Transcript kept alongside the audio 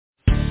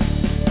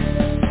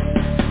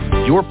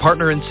Your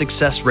Partner in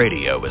Success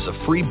Radio is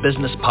a free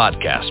business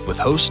podcast with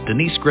host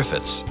Denise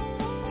Griffiths.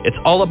 It's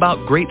all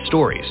about great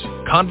stories,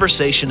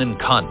 conversation, and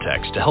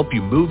context to help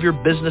you move your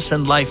business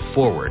and life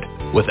forward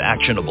with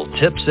actionable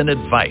tips and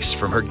advice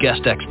from her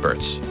guest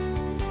experts.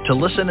 To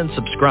listen and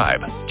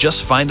subscribe, just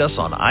find us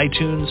on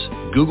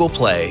iTunes, Google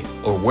Play,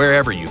 or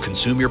wherever you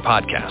consume your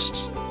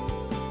podcasts.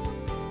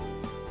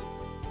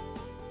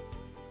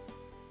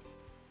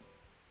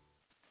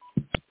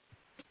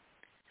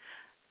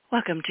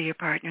 Welcome to Your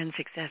Partner in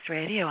Success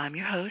Radio. I'm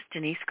your host,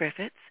 Denise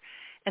Griffiths,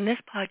 and this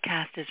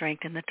podcast is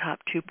ranked in the top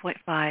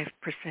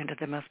 2.5% of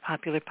the most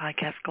popular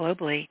podcasts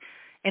globally,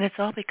 and it's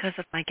all because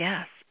of my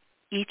guests.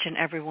 Each and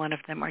every one of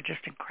them are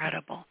just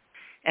incredible,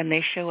 and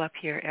they show up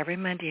here every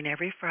Monday and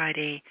every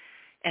Friday,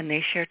 and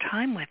they share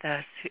time with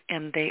us,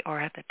 and they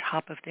are at the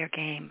top of their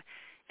game,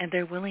 and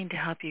they're willing to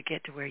help you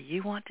get to where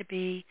you want to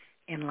be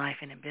in life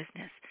and in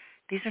business.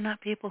 These are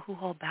not people who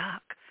hold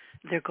back.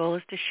 Their goal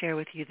is to share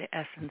with you the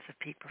essence of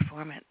peak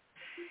performance.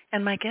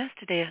 And my guest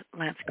today,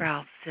 Lance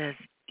Graulich, says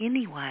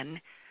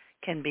anyone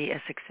can be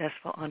a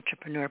successful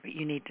entrepreneur, but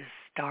you need to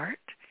start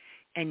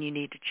and you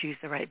need to choose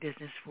the right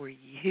business for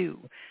you.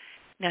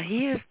 Now,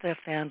 he is the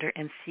founder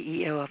and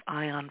CEO of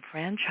Ion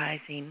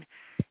Franchising,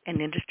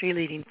 an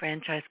industry-leading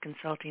franchise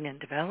consulting and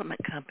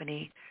development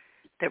company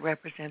that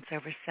represents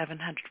over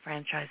 700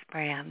 franchise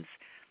brands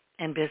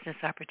and business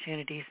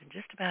opportunities in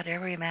just about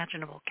every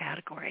imaginable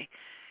category.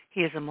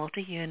 He is a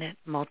multi-unit,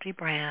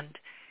 multi-brand,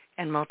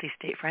 and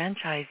multi-state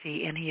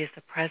franchisee, and he is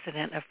the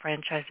president of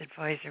Franchise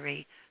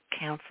Advisory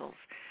Councils.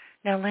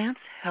 Now, Lance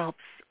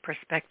helps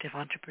prospective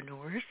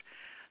entrepreneurs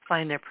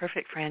find their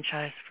perfect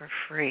franchise for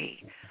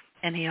free,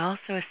 and he also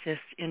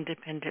assists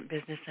independent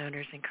business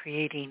owners in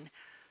creating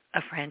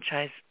a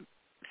franchise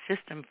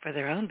system for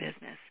their own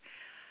business.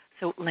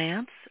 So,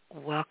 Lance,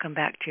 welcome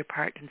back to Your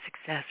Partner in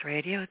Success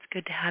Radio. It's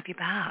good to have you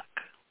back.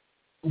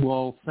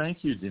 Well,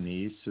 thank you,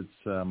 Denise.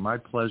 It's my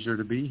pleasure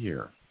to be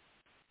here.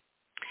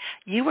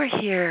 You were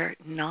here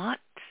not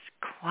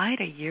quite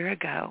a year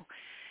ago,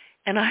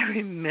 and I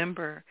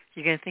remember,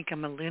 you're going to think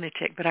I'm a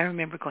lunatic, but I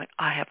remember going,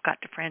 I have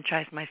got to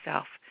franchise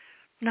myself.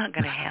 Not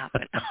going to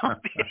happen,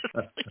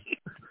 obviously.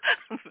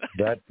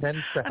 That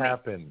tends to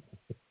happen.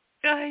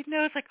 I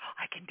know. It's like,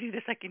 I can do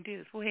this.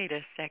 Wait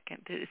a second.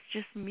 It's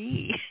just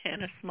me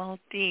and a small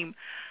team.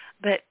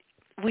 But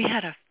we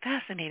had a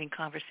fascinating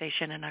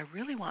conversation, and I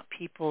really want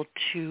people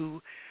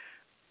to,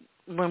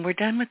 when we're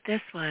done with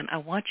this one, I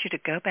want you to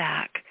go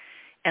back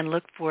and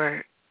look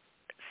for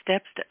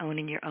steps to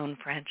owning your own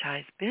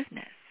franchise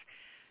business.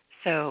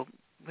 So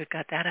we've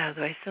got that out of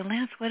the way. So,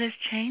 Lance, what has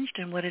changed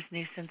and what is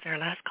new since our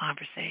last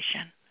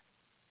conversation?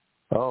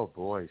 Oh,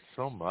 boy,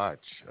 so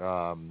much.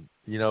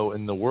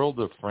 In the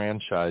world of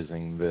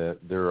franchising,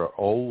 there are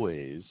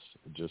always,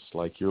 just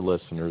like your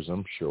listeners,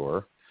 I'm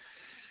sure,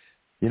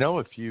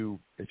 if you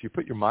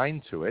put your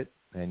mind to it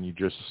and you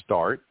just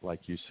start,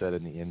 like you said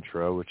in the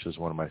intro, which is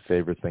one of my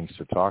favorite things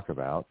to talk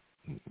about,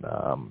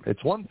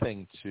 it's one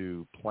thing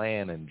to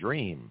plan and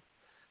dream,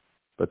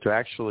 but to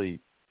actually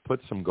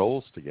put some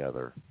goals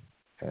together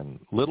and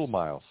little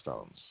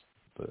milestones.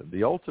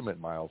 The ultimate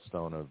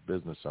milestone of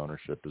business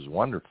ownership is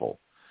wonderful.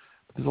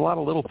 But there's a lot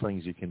of little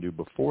things you can do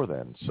before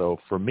then. So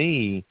for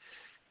me,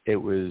 it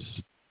was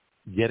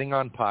getting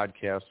on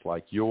podcasts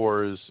like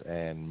yours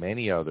and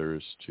many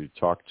others to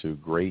talk to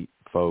great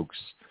folks,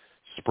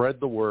 spread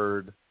the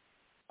word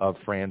of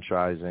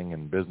franchising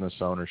and business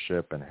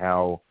ownership and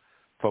how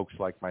folks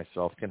like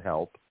myself can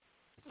help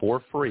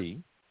for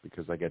free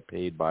because I get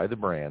paid by the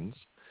brands.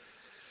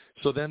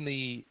 So then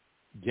the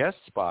guest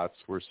spots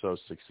were so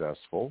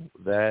successful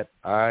that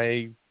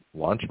I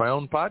launched my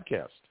own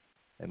podcast,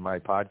 and my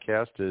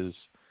podcast is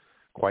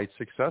quite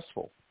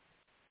successful,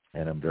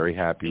 and I'm very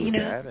happy with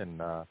that. And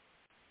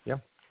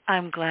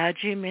I'm glad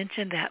you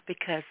mentioned that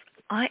because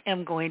I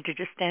am going to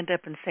just stand up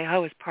and say I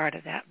was part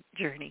of that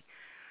journey.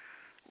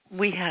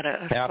 We had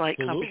a slight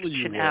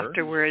conversation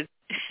afterwards,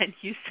 and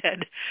you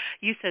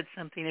said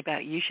something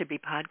about you should be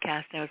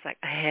podcasting. I was like,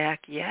 heck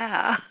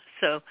yeah.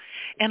 So,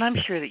 and I'm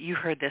sure that you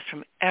heard this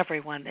from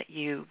everyone that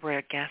you were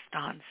a guest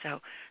on. So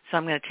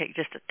I'm going to take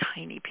just a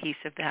tiny piece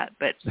of that,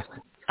 but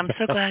I'm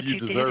so glad you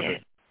did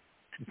it.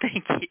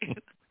 Thank you.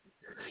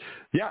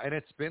 Yeah, and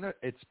it's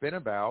been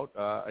about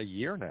a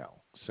year now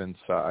since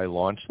I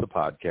launched the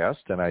podcast,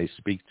 and I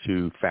speak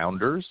to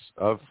founders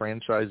of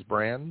franchise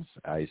brands.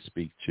 I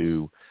speak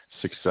to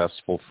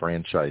successful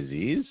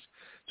franchisees.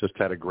 Just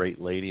had a great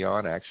lady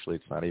on. Actually,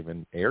 it's not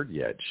even aired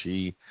yet.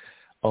 She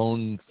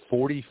owned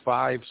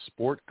 45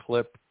 Sport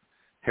Clip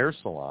hair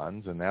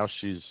salons, and now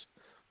she's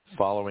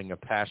following a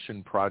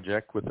passion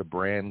project with a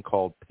brand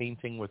called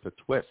Painting with a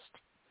Twist,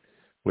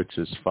 which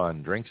is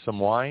fun. Drink some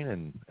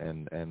wine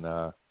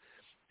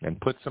and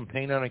put some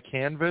paint on a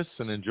canvas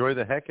and enjoy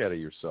the heck out of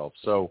yourself.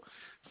 So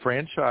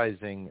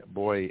franchising,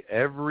 boy,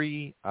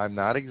 I'm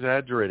not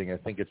exaggerating. I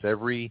think it's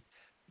every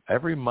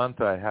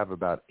month I have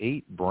about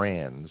 8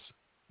 brands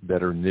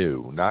that are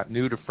new, not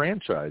new to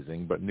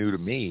franchising, but new to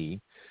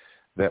me,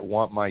 that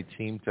want my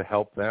team to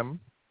help them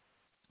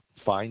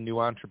find new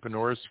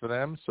entrepreneurs for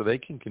them so they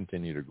can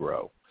continue to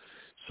grow.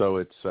 So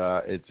it's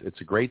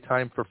a great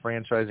time for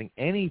franchising.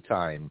 Any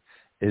time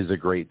is a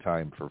great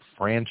time for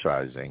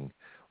franchising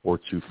or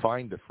to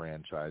find a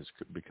franchise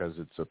because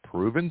it's a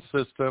proven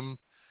system.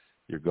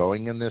 You're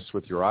going in this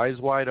with your eyes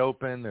wide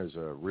open. There's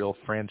a real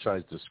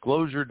franchise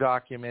disclosure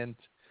document.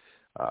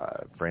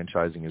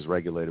 Franchising is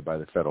regulated by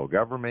the federal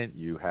government.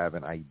 You have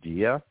an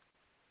idea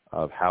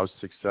of how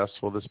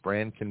successful this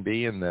brand can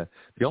be. And the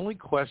only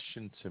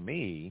question to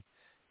me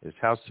is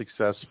how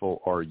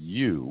successful are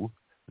you,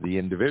 the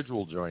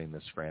individual joining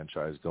this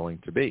franchise, going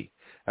to be?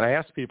 And I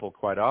ask people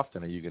quite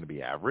often, are you going to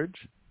be average?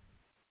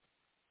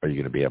 Are you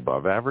going to be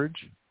above average?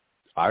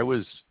 I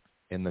was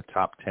in the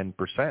top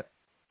 10%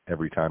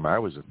 every time I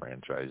was a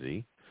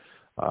franchisee.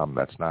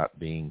 That's not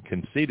being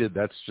conceited.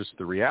 That's just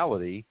the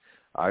reality.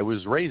 I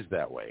was raised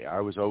that way.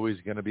 I was always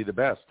going to be the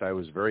best. I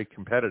was very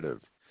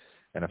competitive.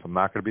 And if I'm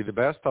not going to be the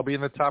best, I'll be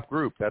in the top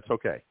group. That's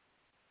okay.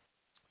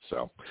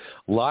 So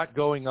a lot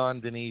going on,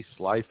 Denise.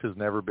 Life has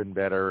never been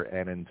better.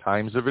 And in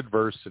times of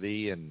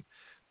adversity and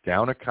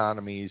down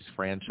economies,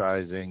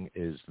 franchising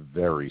is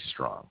very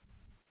strong.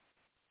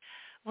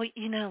 Well,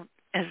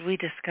 as we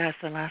discussed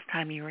the last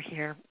time you were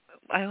here,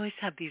 I always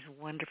have these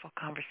wonderful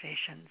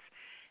conversations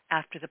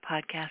after the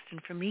podcast.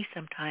 And for me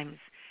sometimes,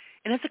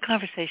 and it's a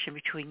conversation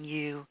between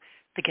you,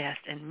 the guest,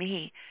 and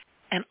me.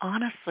 And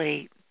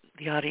honestly,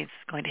 the audience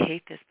is going to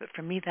hate this, but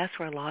for me, that's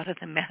where a lot of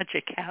the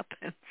magic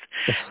happens.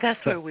 That's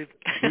where we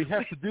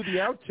have to do the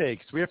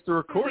outtakes. We have to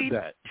record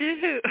that. We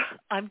do.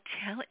 I'm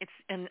telling.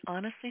 And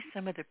honestly,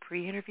 some of the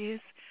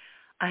pre-interviews,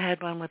 I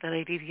had one with a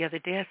lady the other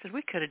day. I said,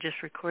 we could have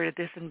just recorded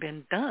this and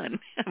been done.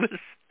 It was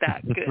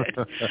that good.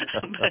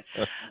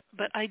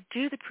 but I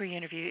do the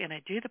pre-interview and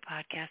I do the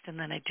podcast and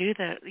then I do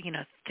the,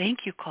 thank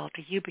you call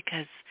to you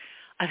because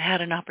I've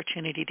had an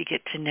opportunity to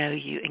get to know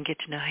you and get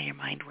to know how your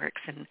mind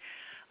works and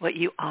what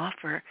you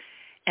offer.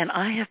 And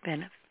I have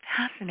been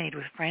fascinated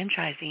with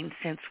franchising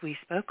since we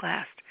spoke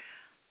last.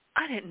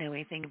 I didn't know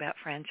anything about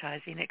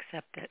franchising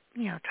except that,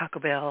 Taco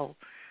Bell,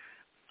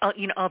 all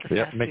the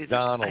fast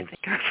McDonald's.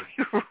 foods, I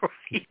think are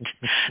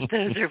right.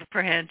 Those are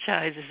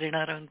franchises. They're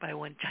not owned by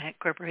one giant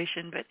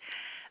corporation. But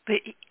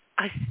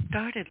I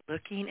started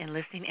looking and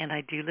listening, and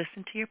I do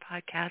listen to your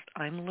podcast.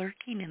 I'm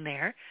lurking in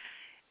there.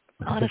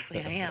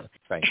 Honestly, I am.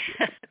 Thank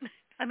you.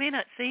 I may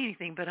not say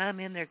anything, but I'm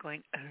in there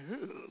going,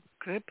 oh,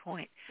 good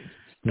point.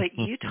 But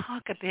you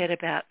talk a bit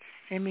about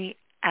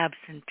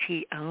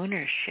semi-absentee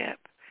ownership,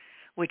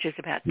 which is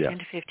about 10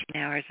 to 15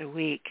 hours a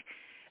week,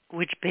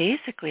 which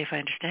basically, if I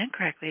understand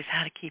correctly, is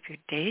how to keep your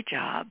day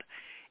job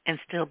and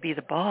still be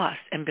the boss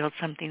and build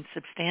something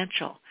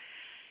substantial.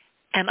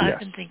 And I've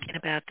been thinking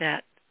about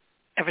that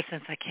ever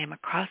since I came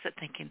across it,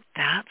 thinking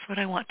that's what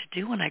I want to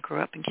do when I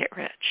grow up and get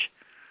rich.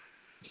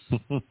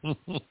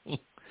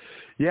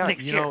 Yeah,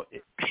 Next year.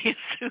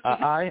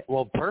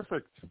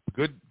 Perfect.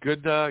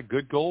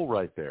 Good goal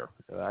right there.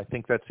 I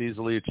think that's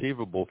easily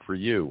achievable for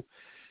you.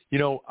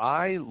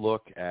 I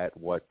look at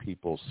what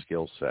people's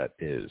skill set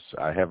is.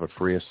 I have a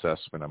free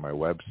assessment on my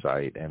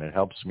website, and it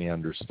helps me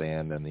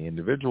understand and the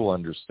individual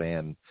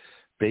understand,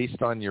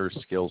 based on your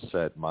skill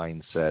set,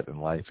 mindset, and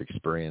life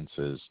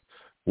experiences,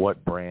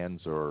 what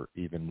brands or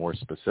even more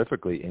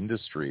specifically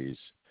industries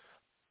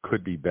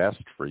could be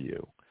best for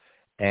you.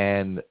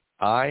 And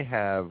I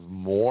have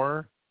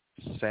more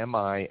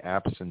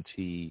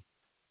semi-absentee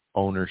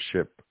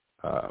ownership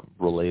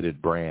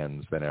related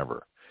brands than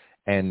ever.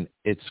 And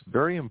it's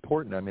very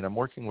important. I mean, I'm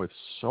working with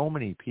so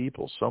many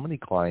people, so many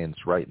clients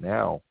right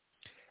now.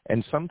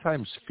 And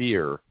sometimes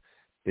fear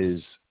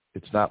it's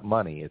not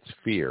money, it's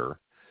fear.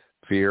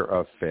 Fear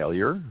of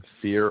failure,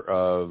 fear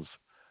of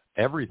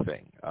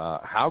everything.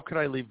 How could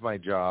I leave my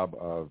job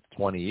of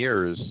 20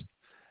 years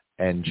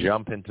and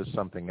jump into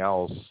something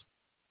else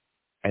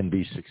and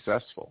be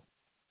successful?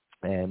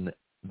 And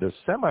the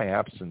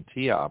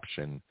semi-absentee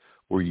option,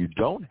 where you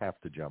don't have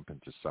to jump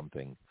into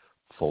something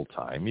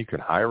full-time, you can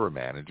hire a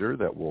manager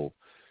that will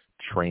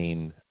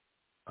train,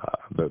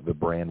 the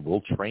brand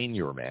will train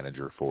your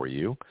manager for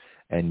you,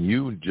 and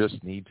you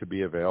just need to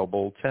be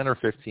available 10 or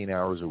 15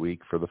 hours a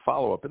week for the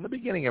follow-up. In the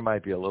beginning, it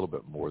might be a little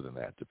bit more than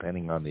that,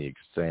 depending on the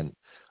extent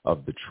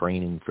of the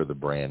training for the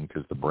brand,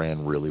 because the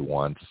brand really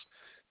wants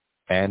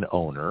an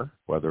owner,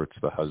 whether it's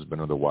the husband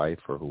or the wife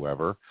or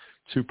whoever,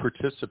 to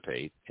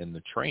participate in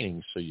the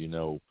training so you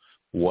know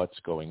what's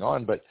going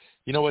on. But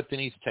you know what,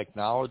 Denise?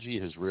 Technology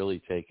has really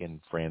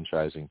taken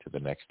franchising to the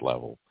next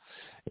level.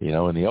 In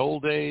the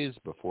old days,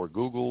 before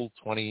Google,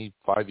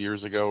 25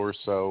 years ago or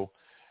so,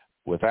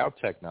 without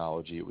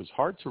technology, it was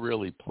hard to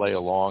really play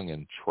along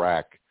and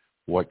track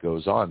what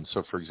goes on.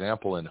 So, for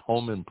example, in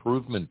home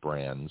improvement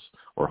brands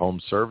or home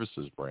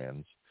services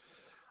brands,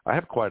 I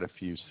have quite a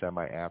few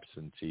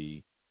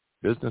semi-absentee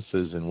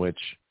businesses in which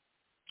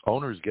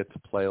owners get to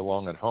play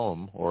along at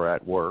home or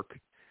at work,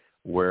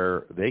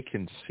 where they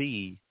can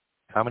see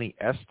how many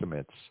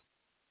estimates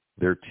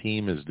their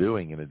team is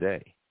doing in a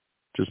day,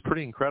 which is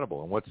pretty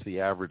incredible. And what's the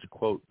average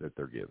quote that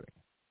they're giving?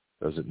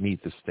 Does it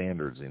meet the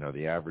standards,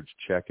 the average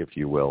check, if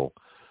you will,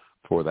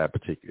 for that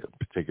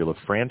particular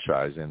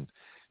franchise? And,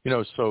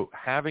 so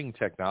having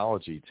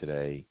technology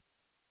today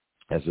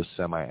as a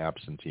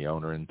semi-absentee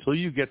owner until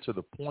you get to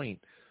the point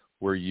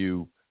where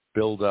you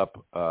build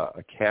up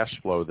a cash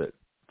flow that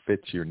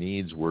fits your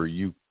needs, where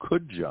you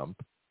could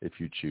jump, if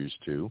you choose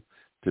to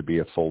be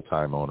a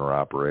full-time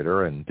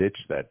owner-operator and ditch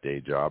that day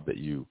job that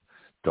you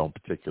don't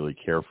particularly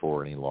care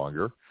for any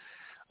longer.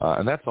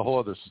 And that's a whole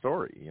other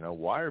story. You know,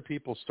 why are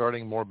people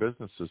starting more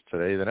businesses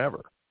today than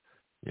ever?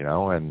 You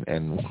know, and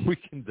we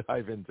can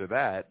dive into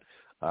that.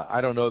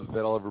 I don't know that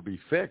that'll ever be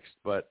fixed,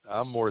 but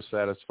I'm more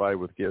satisfied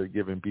with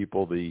giving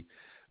people the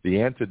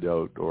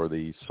antidote or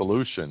the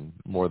solution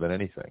more than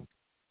anything.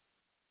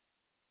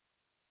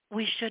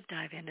 We should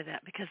dive into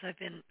that because I've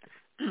been,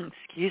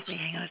 excuse me,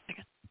 hang on a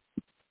second.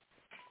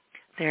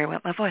 There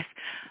went my voice.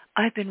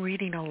 I've been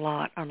reading a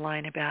lot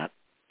online about,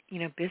 you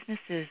know,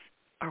 businesses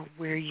are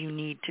where you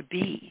need to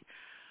be.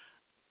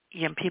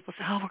 You know, people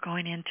say, oh, we're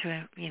going into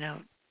a, you know,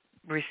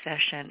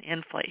 recession,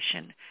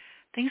 inflation.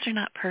 Things are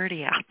not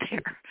purty out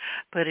there.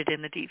 Put it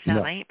in the deep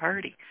south, No. ain't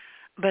purty.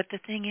 But the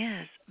thing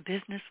is,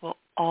 business will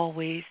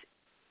always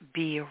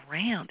be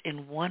around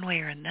in one way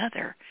or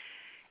another.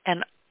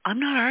 And I'm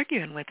not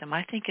arguing with them.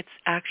 I think it's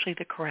actually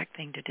the correct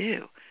thing to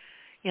do.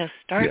 You know,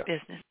 start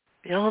business,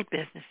 build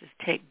businesses,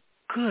 take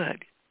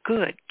good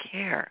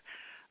care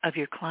of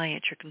your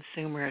clients, your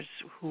consumers,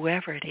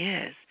 whoever it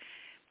is,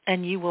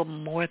 and you will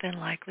more than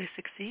likely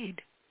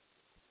succeed.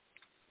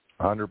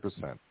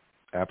 100%.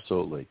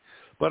 Absolutely.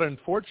 But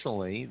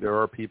unfortunately, there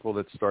are people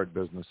that start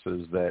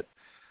businesses that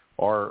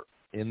are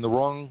in the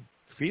wrong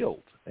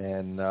field,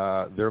 and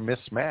they're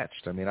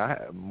mismatched. I mean,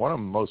 one of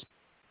the most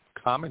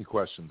common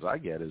questions I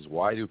get is,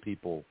 why do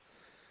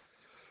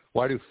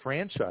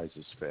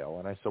franchises fail?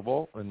 And I said,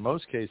 well, in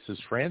most cases,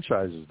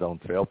 franchises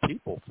don't fail,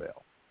 people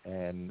fail.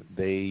 And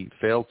they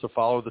fail to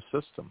follow the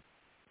system.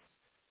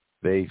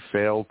 They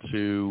fail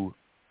to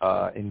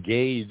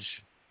engage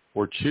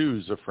or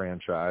choose a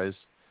franchise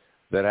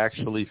that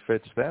actually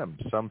fits them.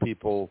 Some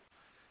people,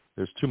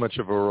 there's too much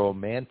of a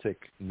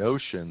romantic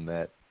notion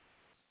that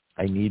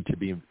I need to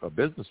be a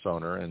business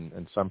owner,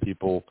 and some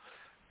people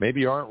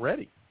maybe aren't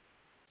ready.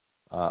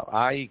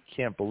 I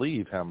can't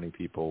believe how many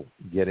people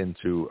get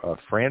into a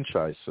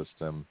franchise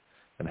system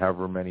and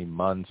however many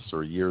months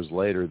or years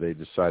later they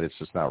decide it's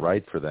just not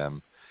right for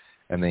them,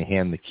 and they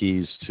hand the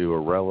keys to a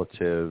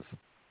relative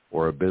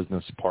or a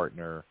business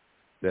partner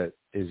that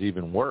is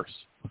even worse.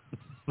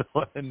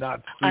 And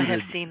not I have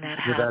seen that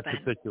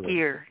happen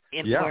here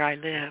in where I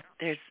live.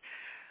 There's,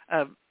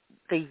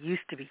 they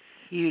used to be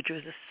huge. It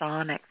was a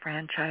Sonic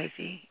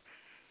franchisee,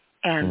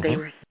 and they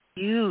were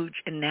huge,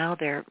 and now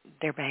they're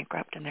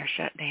bankrupt and they're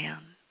shut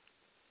down.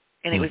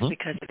 And it was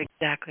because of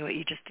exactly what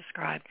you just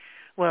described.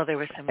 Well, there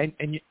was some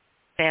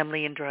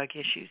family and drug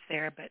issues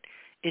there, but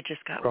it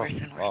just got worse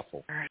and worse.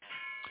 Awful.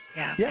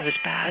 Yeah, it was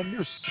bad.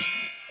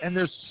 And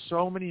there's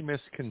so many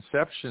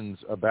misconceptions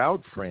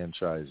about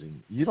franchising.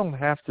 You don't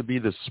have to be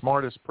the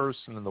smartest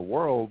person in the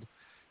world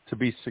to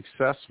be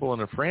successful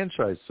in a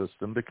franchise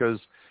system, because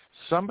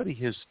somebody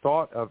has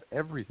thought of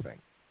everything.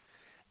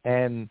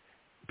 And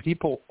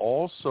people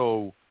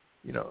also,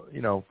 you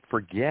know,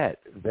 forget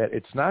that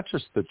it's not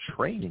just the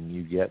training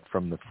you get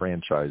from the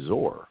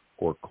franchisor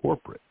or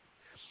corporate.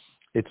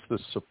 It's the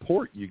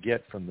support you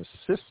get from the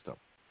system,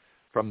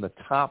 from the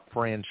top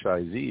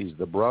franchisees,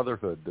 the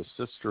brotherhood, the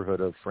sisterhood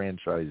of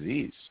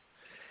franchisees.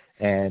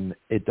 And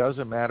it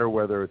doesn't matter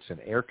whether it's an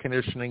air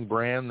conditioning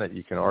brand that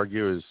you can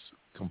argue is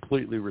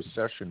completely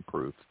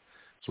recession-proof.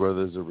 So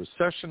whether there's a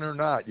recession or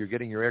not, you're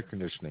getting your air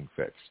conditioning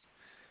fixed.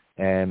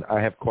 And I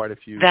have quite a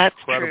few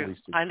incredibly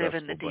successful brands. I live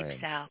in the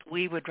deep south.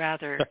 We would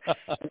rather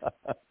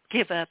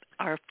give up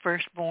our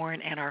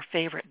firstborn and our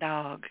favorite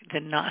dog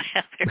than not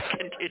have air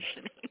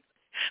conditioning.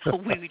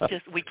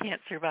 We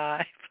can't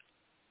survive.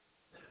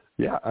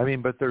 Yeah, I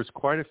mean, but there's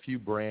quite a few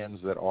brands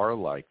that are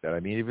like that. I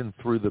mean, even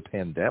through the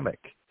pandemic,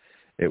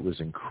 it was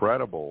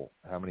incredible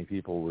how many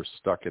people were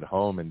stuck at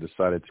home and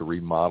decided to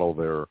remodel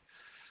their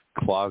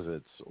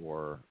closets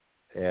or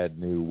add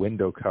new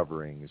window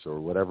coverings or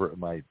whatever it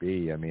might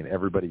be. I mean,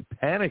 everybody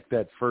panicked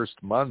that first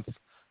month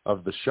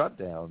of the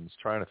shutdowns,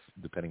 trying to,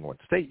 depending on what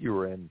state you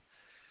were in,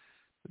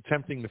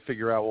 attempting to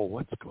figure out, well,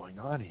 what's going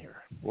on here?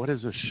 What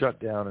is a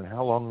shutdown and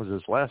how long was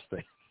this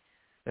lasting?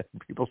 And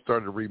people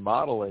started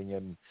remodeling,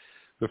 and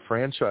the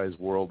franchise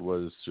world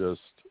was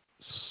just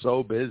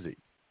so busy,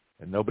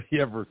 and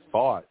nobody ever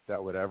thought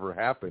that would ever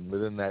happen.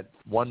 Within that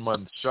 1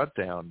 month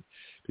shutdown,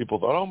 people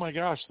thought, oh my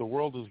gosh, the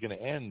world is going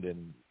to end.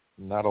 And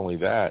not only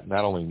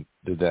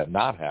did that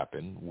not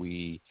happen,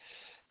 we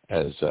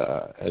as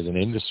an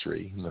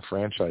industry, in the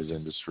franchise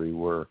industry,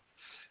 were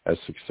as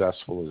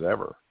successful as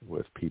ever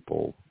with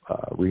people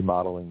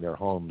remodeling their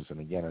homes. And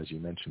again, as you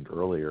mentioned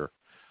earlier,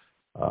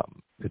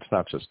 it's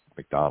not just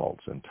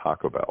McDonald's and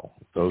Taco Bell.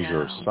 Those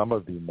are some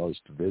of the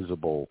most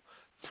visible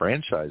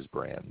franchise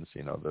brands,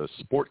 you know, the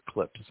Sport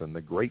Clips and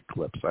the Great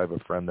Clips. I have a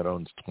friend that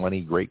owns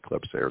 20 Great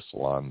Clips hair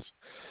salons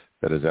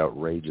that is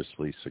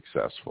outrageously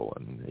successful,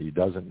 and he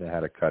doesn't know how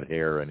to cut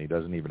hair, and he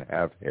doesn't even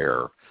have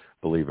hair,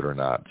 believe it or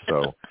not.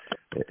 So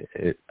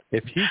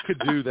if he could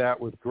do that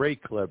with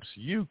Great Clips,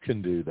 you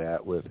can do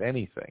that with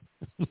anything.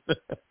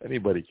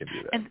 Anybody can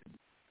do that.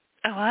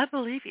 Oh, I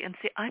believe you. And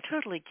see, I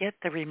totally get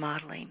the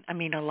remodeling. I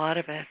mean, a lot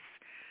of us,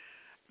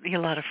 a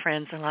lot of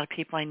friends and a lot of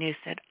people I knew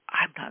said,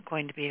 I'm not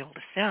going to be able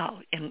to sell.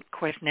 And, of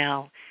course,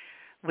 now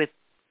with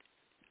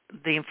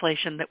the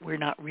inflation that we're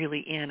not really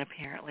in,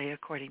 apparently,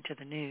 according to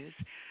the news,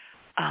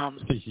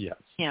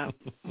 yes.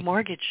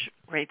 Mortgage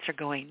rates are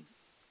going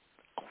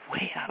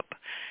way up.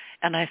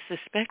 And I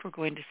suspect we're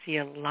going to see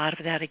a lot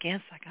of that again.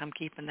 It's like, I'm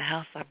keeping the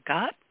house I've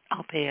got.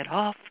 I'll pay it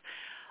off.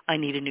 I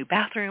need a new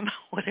bathroom,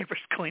 whatever's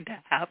going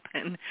to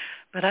happen.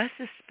 But I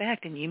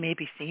suspect, and you may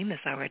be seeing this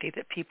already,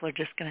 that people are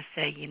just going to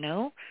say,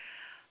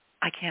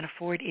 I can't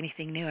afford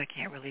anything new. I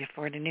can't really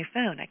afford a new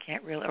phone.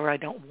 I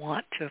don't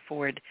want to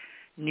afford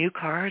new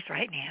cars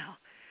right now,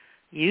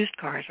 used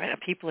cars right now.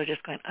 People are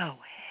just going, oh,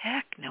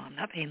 heck no, I'm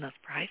not paying those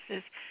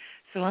prices.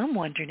 So I'm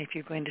wondering if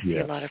you're going to see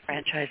a lot of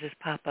franchises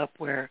pop up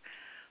where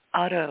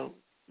auto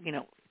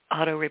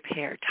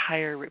repair,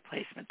 tire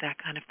replacement, that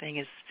kind of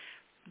thing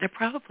they're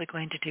probably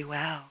going to do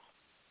well.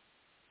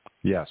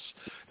 Yes.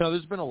 Now,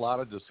 there's been a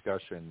lot of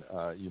discussion.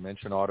 You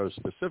mentioned auto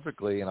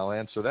specifically, and I'll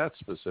answer that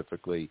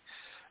specifically.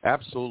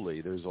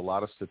 Absolutely. There's a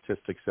lot of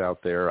statistics out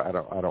there. I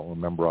don't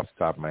remember off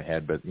the top of my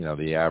head, but,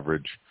 the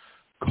average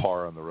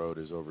car on the road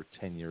is over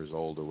 10 years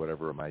old or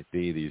whatever it might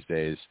be these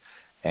days.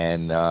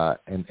 And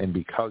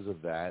because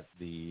of that,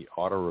 the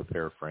auto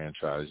repair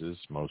franchises,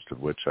 most of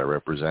which I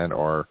represent,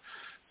 are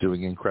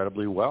doing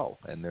incredibly well,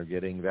 and they're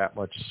getting that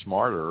much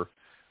smarter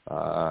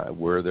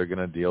where they're going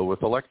to deal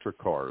with electric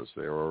cars.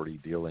 They're already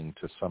dealing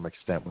to some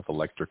extent with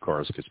electric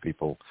cars because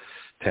people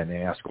tend to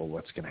ask, well,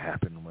 what's going to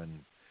happen when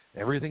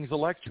everything's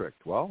electric?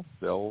 Well,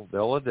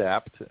 they'll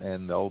adapt,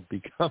 and they'll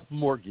become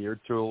more geared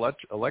to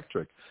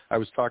electric. I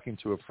was talking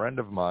to a friend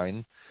of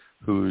mine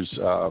whose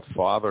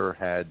father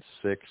had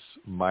 6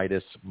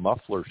 Midas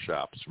muffler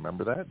shops.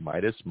 Remember that?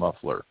 Midas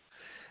Muffler.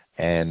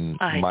 And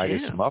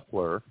Midas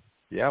Muffler,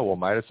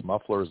 Midas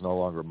Muffler is no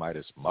longer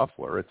Midas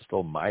Muffler. It's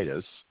still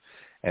Midas,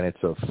 and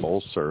it's a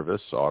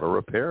full-service auto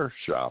repair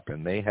shop.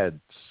 And they had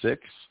 6,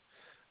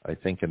 I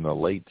think, in the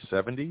late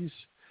 70s,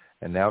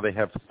 and now they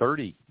have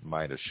 30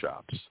 Midas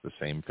shops, the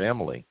same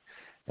family.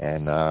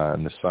 And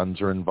the sons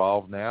are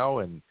involved now,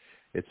 and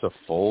it's a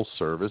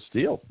full-service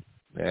deal.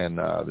 And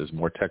there's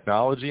more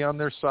technology on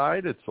their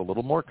side. It's a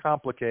little more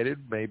complicated,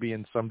 maybe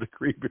in some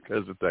degree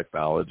because of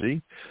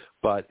technology,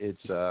 but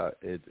it's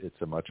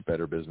a much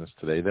better business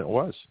today than it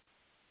was.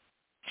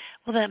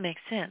 Well, that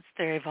makes sense.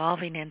 They're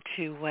evolving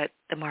into what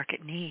the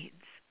market needs.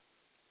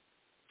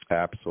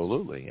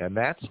 Absolutely, and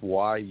that's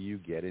why you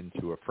get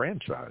into a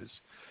franchise,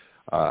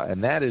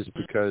 and that is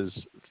because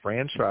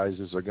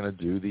franchises are going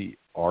to do the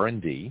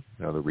R&D,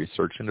 the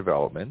research and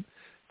development,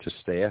 to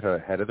stay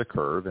ahead of the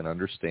curve and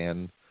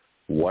understand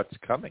what's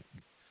coming.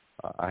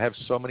 I have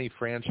so many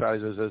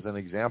franchises as an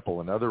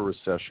example. Another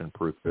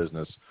recession-proof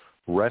business,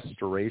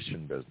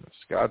 restoration business.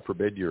 God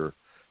forbid your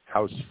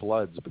house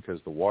floods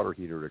because the water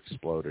heater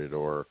exploded,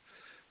 or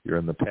you're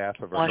in the path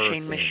of a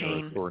hurricane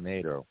or a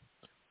tornado.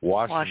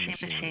 Washing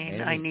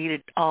machine. I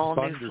needed all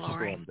new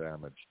flooring.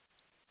 Thunderstorm damage.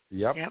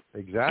 Yep,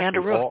 exactly. And a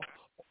roof.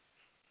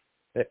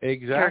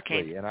 Exactly.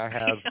 Hurricane. And I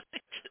have,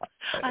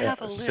 I have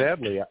a list.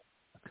 Sadly,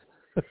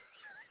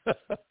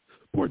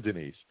 poor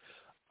Denise.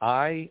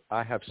 I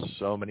have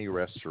so many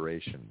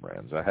restoration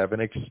brands. I have an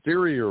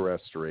exterior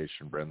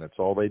restoration brand. That's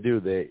all they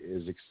do.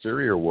 Is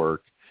exterior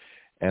work.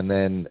 And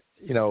then,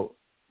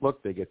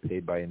 look, they get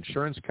paid by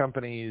insurance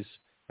companies.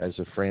 As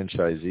a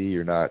franchisee,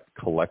 you're not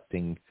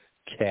collecting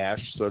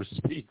cash, so to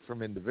speak,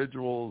 from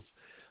individuals.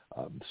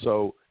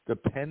 So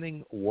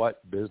depending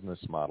what business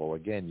model,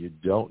 again, you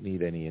don't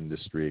need any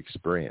industry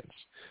experience.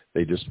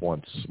 They just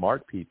want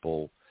smart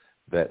people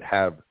that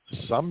have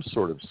some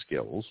sort of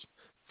skills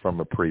from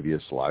a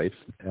previous life.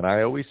 And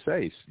I always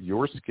say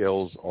your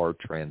skills are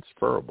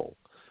transferable.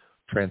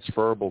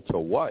 Transferable to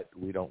what?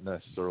 We don't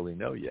necessarily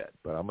know yet,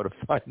 but I'm going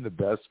to find the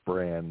best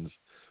brands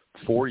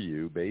for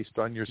you based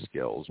on your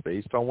skills,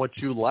 based on what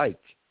you like,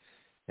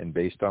 and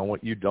based on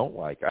what you don't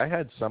like. I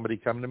had somebody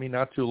come to me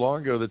not too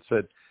long ago that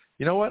said,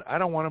 you know what, I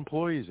don't want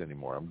employees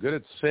anymore. I'm good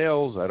at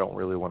sales. I don't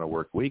really want to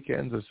work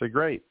weekends. I said,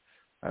 great.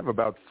 I have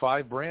about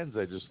 5 brands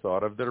I just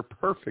thought of that are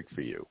perfect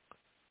for you.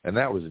 And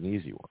that was an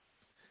easy one.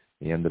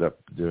 He ended up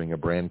doing a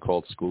brand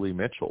called Schoolie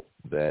Mitchell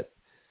that,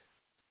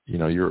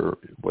 you're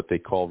what they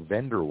call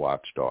vendor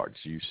watchdogs.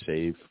 You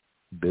save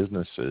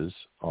businesses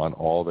on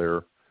all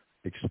their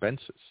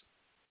expenses.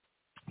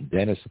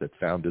 Dennis that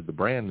founded the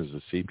brand is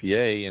a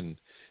CPA, and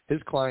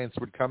his clients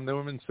would come to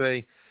him and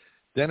say,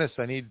 Dennis,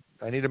 I need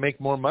to make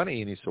more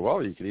money. And he said,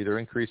 well, you could either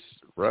increase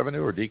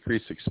revenue or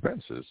decrease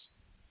expenses.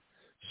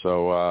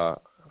 So,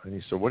 and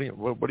he said,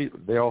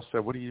 they all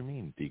said, what do you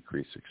mean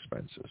decrease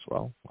expenses?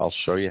 Well, I'll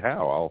show you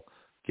how. I'll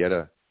get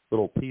a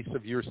little piece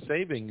of your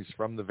savings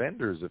from the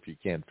vendors if you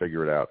can't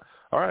figure it out.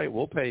 All right,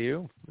 we'll pay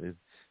you. If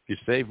you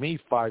save me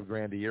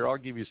 $5,000 a year, I'll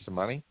give you some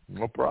money.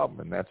 No problem.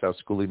 And that's how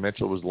Schoolie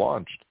Mitchell was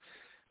launched.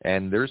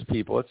 And there's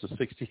people, it's a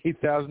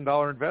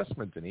 $68,000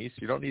 investment, Denise.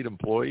 You don't need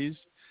employees.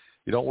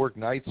 You don't work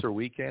nights or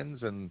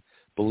weekends. And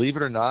believe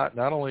it or not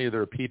only are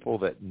there people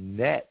that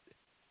net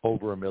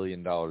over $1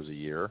 million a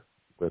year,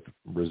 with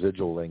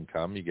residual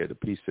income. You get a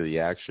piece of the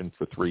action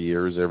for 3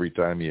 years every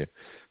time you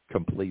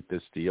complete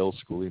this deal.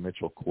 Schooley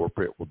Mitchell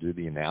Corporate will do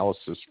the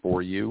analysis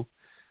for you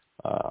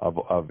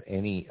of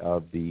any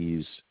of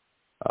these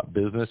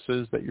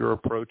businesses that you're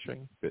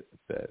approaching.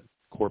 That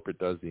corporate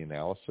does the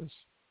analysis.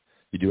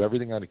 You do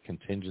everything on a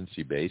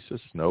contingency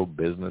basis. No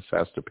business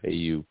has to pay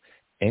you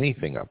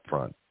anything up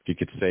front. If you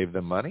could save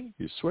them money,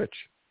 you switch.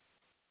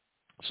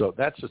 So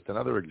that's just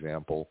another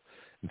example.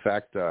 In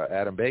fact,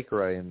 Adam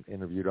Baker, I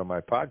interviewed on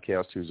my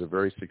podcast, who's a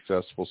very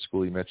successful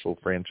Schooley Mitchell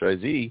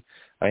franchisee.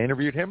 I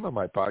interviewed him on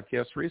my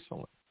podcast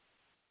recently.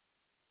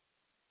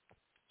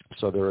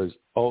 So there are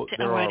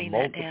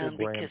multiple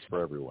brands for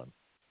everyone.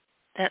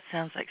 That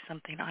sounds like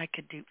something I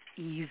could do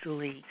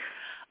easily.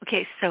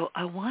 Okay, so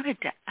I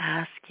wanted to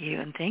ask you,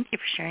 and thank you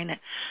for sharing it.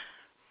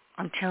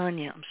 I'm telling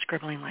you, I'm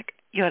scribbling like,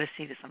 you ought to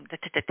see this.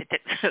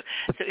 So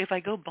if I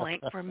go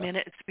blank for a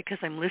minute, it's because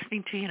I'm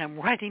listening to you and I'm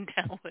writing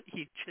down what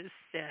you just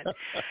said.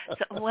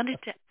 So I wanted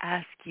to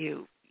ask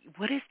you,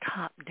 what is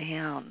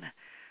top-down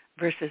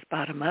versus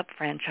bottom-up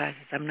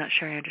franchises? I'm not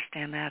sure I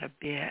understand that a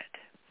bit.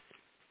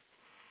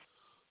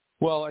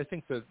 Well, I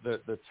think that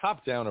the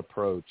top-down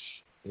approach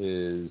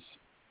is,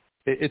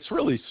 it's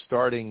really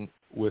starting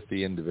with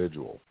the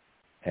individual.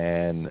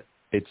 And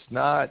it's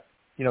not,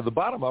 the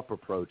bottom-up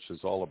approach is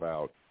all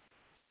about,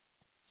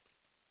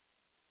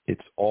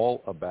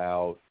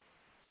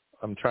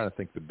 I'm trying to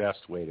think the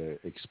best way to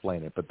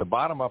explain it, but the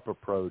bottom-up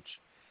approach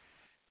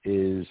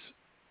is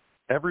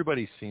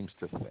everybody seems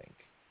to think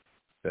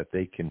that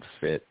they can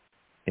fit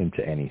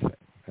into anything.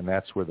 And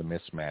that's where the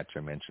mismatch I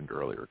mentioned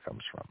earlier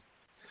comes from.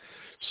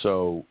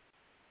 So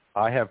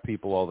I have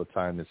people all the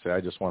time that say,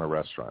 I just want a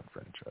restaurant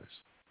franchise.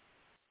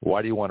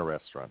 Why do you want a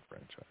restaurant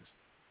franchise?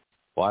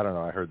 Well, I don't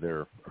know. I heard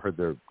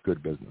they're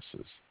good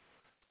businesses.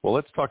 Well,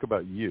 let's talk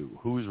about you.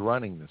 Who's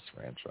running this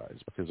franchise?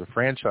 Because a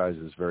franchise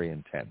is very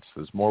intense.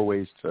 There's more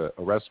ways to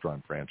a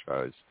restaurant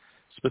franchise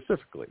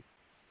specifically.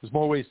 There's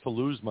more ways to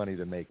lose money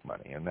than make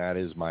money, and that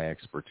is my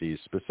expertise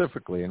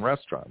specifically in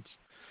restaurants.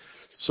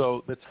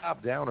 So the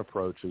top-down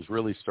approach is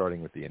really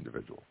starting with the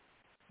individual.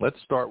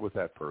 Let's start with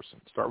that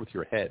person. Start with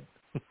your head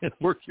and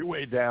work your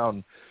way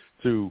down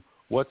to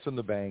what's in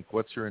the bank,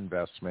 what's your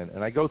investment,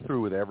 and I go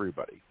through with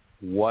everybody.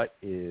 What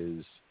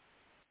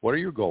are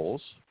your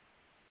goals?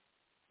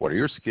 What are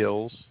your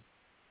skills?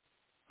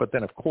 But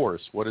then, of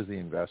course, what is the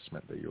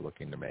investment that you're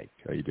looking to make?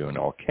 Are you doing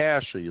all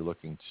cash? Are you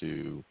looking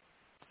to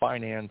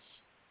finance?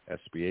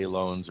 SBA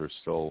loans are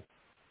still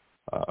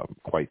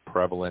quite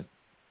prevalent,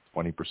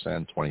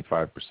 20%,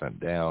 25%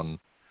 down.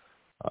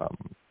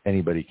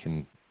 Anybody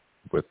can,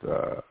 with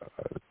a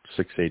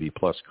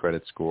 680-plus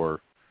credit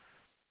score,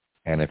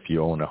 and if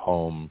you own a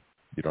home,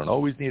 you don't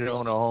always need to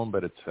own a home,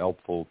 but it's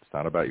helpful. It's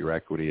not about your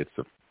equity. It's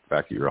the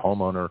fact that you're a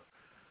homeowner.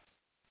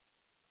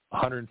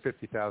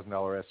 $150,000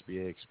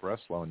 SBA Express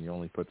loan, you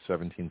only put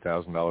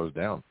 $17,000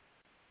 down.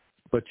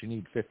 But you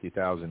need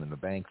 $50,000 in the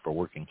bank for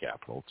working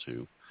capital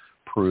to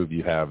prove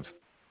you have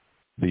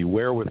the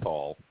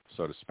wherewithal,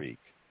 so to speak.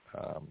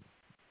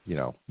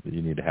 You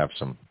need to have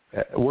some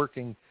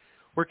working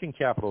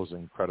capital is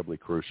incredibly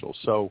crucial.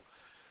 So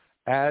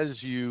as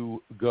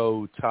you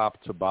go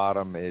top to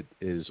bottom, it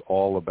is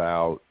all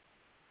about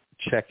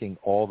checking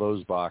all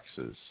those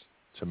boxes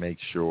to make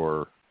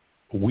sure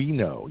we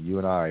know, you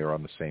and I are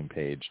on the same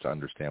page to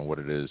understand what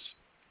it is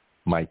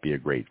might be a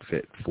great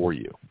fit for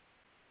you.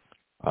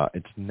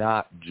 It's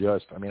not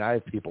just, I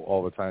have people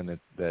all the time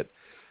that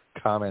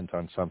comment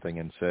on something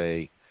and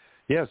say,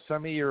 yeah,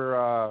 send me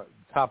your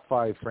top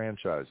 5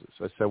 franchises.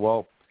 I say,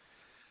 well,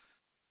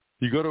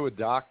 you go to a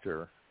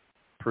doctor,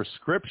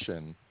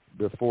 prescription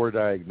before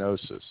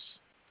diagnosis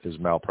is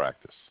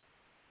malpractice.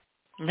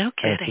 No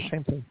kidding. And it's the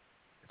same thing.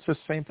 It's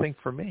the same thing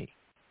for me.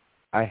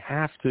 I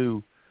have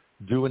to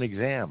do an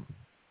exam,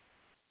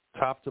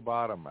 top to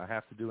bottom. I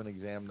have to do an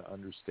exam to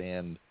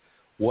understand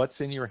what's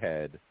in your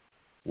head,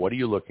 what are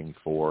you looking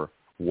for,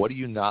 what are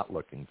you not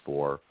looking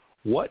for,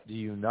 what do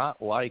you not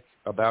like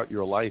about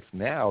your life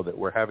now that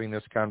we're having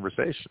this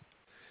conversation.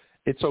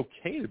 It's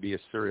okay to be a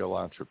serial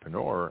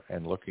entrepreneur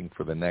and looking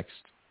for the next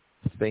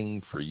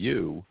thing for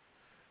you.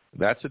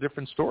 That's a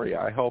different story.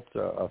 I helped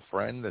a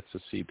friend that's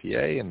a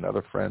CPA, and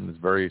another friend that's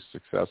very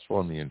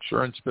successful in the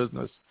insurance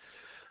business,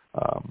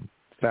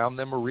 found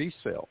them a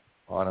resale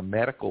on a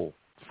medical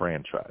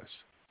franchise.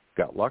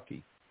 Got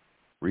lucky.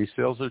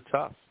 Resales are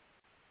tough.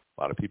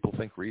 A lot of people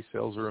think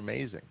resales are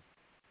amazing.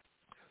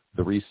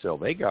 The resale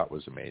they got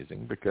was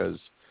amazing because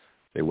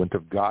they wouldn't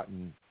have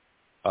gotten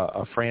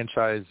a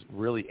franchise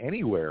really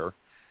anywhere,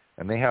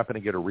 and they happened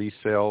to get a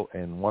resale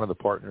in one of the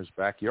partners'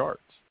 backyards.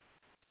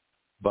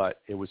 But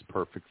it was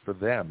perfect for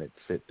them. It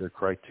fit their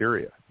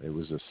criteria. It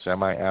was a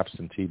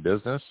semi-absentee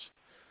business,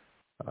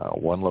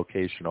 one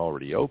location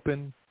already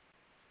open.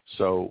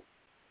 So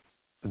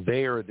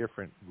they are a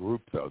different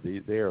group, though.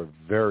 They are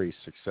very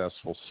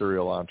successful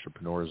serial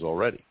entrepreneurs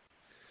already.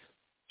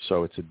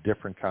 So it's a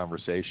different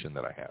conversation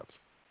that I have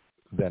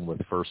than with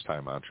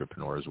first-time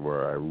entrepreneurs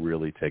where I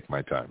really take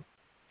my time.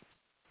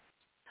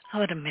 I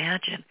would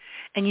imagine.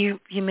 And you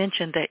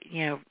mentioned that,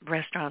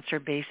 restaurants are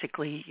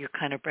basically your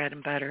kind of bread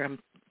and butter. I'm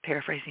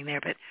paraphrasing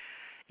there, but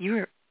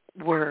you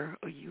were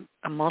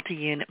a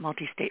multi-unit,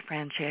 multi-state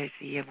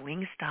franchisee of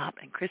Wingstop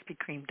and Krispy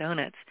Kreme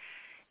donuts.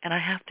 And I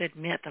have to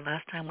admit, the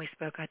last time we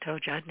spoke, I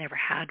told you I'd never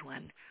had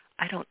one.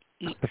 I don't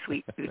eat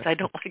sweet foods. I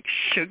don't like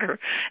sugar.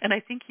 And I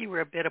think you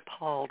were a bit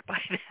appalled by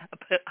that,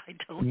 but I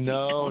don't eat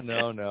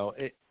donuts. No.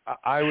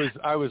 I was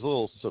a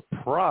little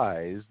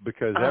surprised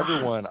because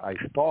everyone I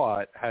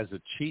thought has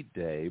a cheat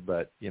day,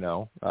 but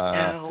no,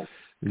 God,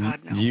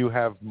 no. You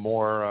have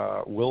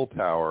more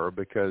willpower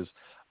because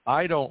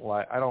I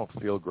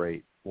don't feel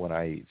great when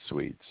I eat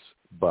sweets,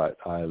 but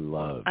I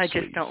love I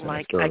sweets. just don't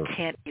I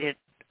can't eat it.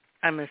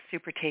 I'm a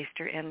super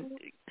taster, and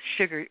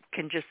sugar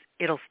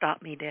it'll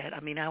stop me dead. I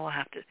mean,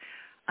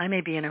 I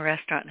may be in a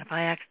restaurant, and if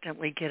I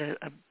accidentally get a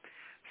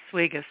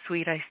swig of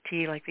sweet iced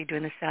tea like they do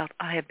in the South,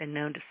 I have been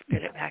known to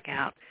spit it back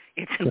out.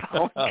 It's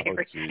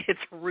involuntary. It's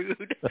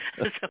rude.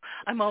 So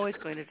I'm always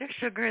going, is there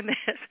sugar in this?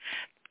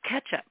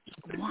 Ketchup.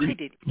 Why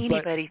did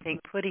anybody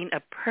think putting a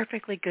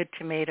perfectly good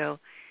tomato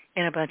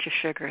in a bunch of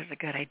sugar is a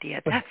good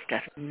idea? That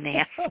stuff's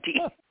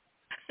nasty.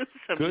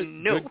 So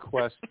good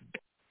question.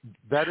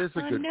 That is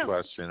a good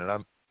question, and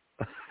I'm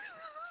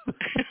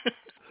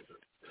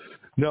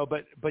no,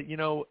 but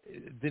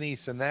Denise,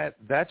 and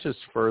that just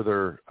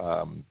further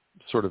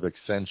sort of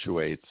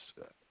accentuates.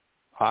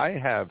 I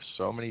have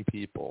so many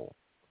people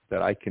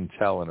that I can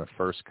tell in a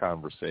first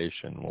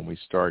conversation when we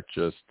start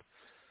just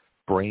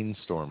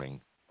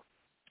brainstorming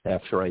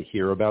after I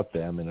hear about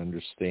them and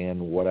understand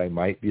what I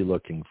might be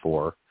looking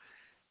for.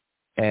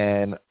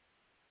 And,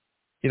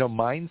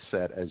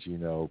 mindset, as you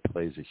know,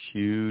 plays a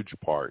huge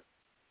part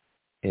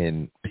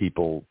in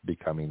people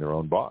becoming their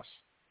own boss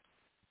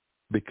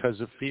because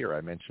of fear.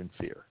 I mentioned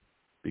fear,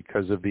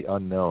 because of the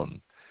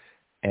unknown.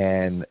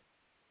 And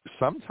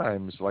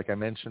sometimes, like I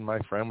mentioned, my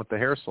friend with the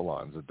hair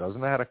salons, it doesn't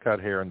know how to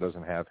cut hair and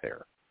doesn't have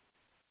hair.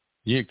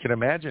 You can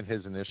imagine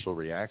his initial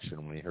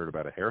reaction when he heard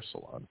about a hair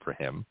salon for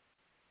him.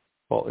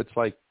 Well, it's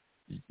like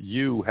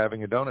you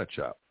having a donut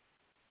shop.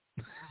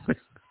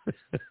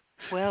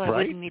 Well, I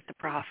right? wouldn't eat the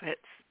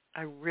profits.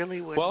 I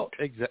really wouldn't. Well,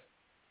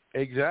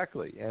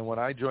 exactly. And when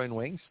I joined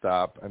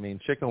Wingstop,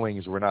 chicken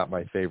wings were not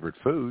my favorite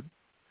food.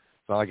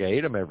 It's not like I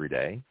ate them every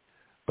day,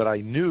 but I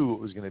knew it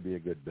was going to be a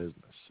good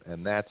business.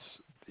 And that's,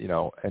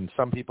 and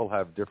some people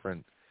have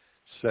different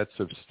sets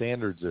of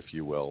standards, if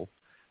you will.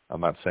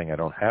 I'm not saying I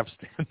don't have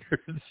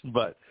standards,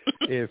 but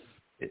if,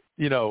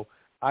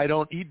 I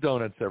don't eat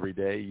donuts every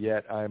day,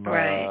 yet I'm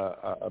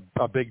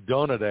a big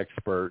donut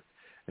expert.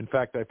 In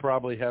fact, I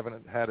probably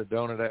haven't had a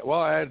donut. Well,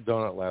 I had a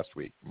donut last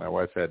week. My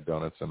wife had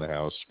donuts in the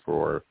house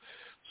for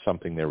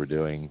something they were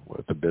doing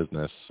with the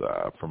business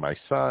for my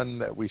son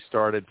that we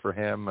started for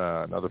him,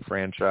 another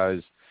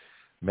franchise,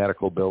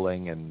 medical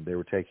billing, and they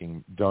were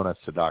taking donuts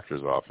to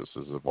doctors'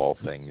 offices, of all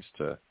things,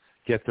 to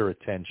get their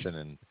attention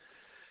and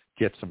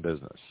get some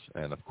business.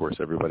 And, of course,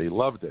 everybody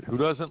loved it. Who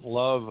doesn't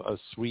love a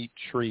sweet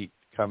treat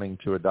coming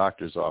to a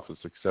doctor's office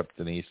except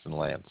Denise and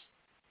Lance?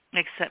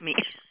 Except me.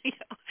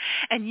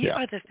 And you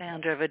are the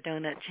founder of a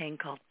donut chain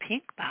called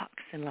Pink Box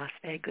in Las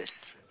Vegas.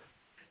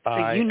 So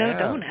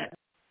donut.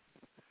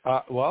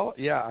 Well,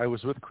 I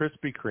was with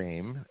Krispy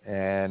Kreme,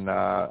 and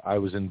I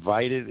was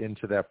invited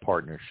into that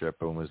partnership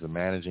and was the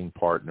managing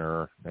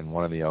partner and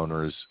one of the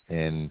owners.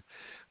 And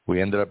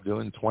we ended up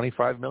doing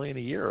 $25 million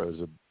a year. It was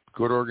a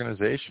good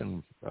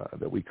organization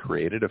that we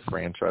created, a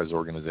franchise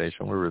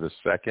organization. We were the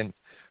second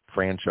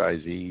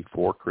franchisee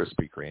for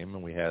Krispy Kreme,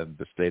 and we had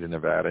the state of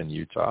Nevada and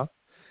Utah,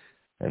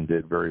 and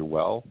did very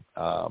well.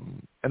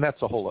 And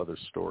that's a whole other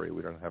story.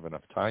 We don't have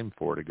enough time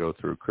to go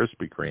through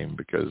Krispy Kreme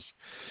because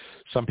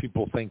some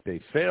people think they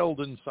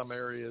failed in some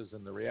areas,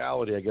 and the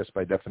reality, I guess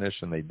by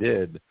definition, they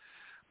did.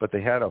 But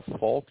they had a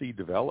faulty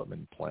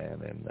development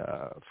plan, and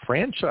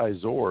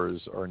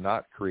franchisors are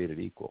not created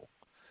equal.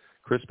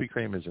 Krispy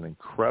Kreme is an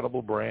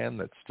incredible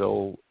brand that's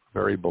still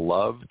very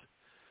beloved,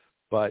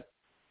 but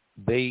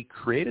they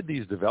created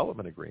these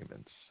development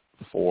agreements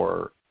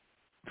for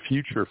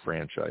future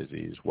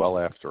franchisees well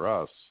after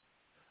us.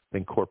 I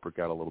think corporate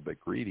got a little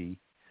bit greedy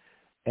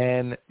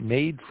and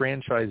made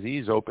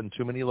franchisees open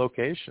too many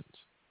locations.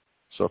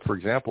 So, for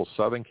example,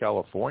 Southern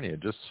California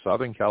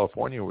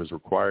was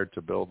required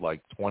to build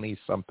like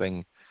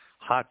 20-something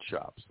hot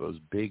shops, those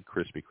big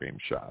Krispy Kreme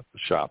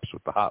shops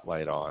with the hot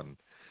light on,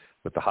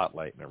 with the hot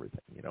light and everything,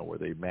 where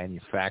they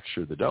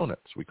manufacture the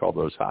donuts. We call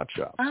those hot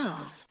shops.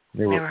 Oh,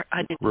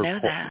 I didn't know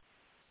that.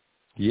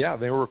 Yeah,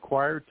 they were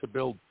required to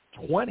build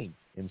 20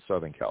 in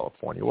Southern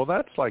California. Well,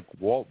 that's like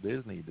Walt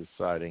Disney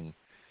deciding,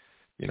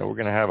 we're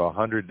going to have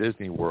 100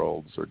 Disney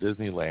Worlds or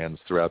Disneylands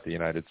throughout the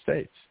United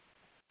States.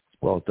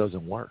 Well, it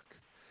doesn't work.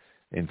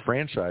 In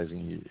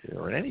franchising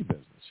or in any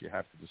business, you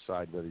have to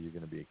decide whether you're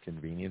going to be a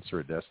convenience or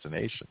a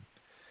destination.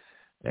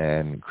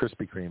 And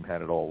Krispy Kreme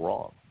had it all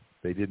wrong.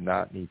 They did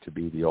not need to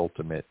be the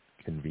ultimate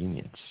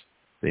convenience.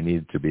 They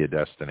needed to be a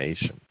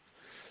destination.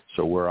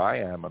 So where I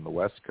am on the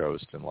West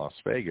Coast in Las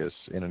Vegas,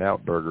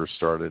 In-N-Out Burger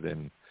started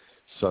in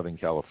Southern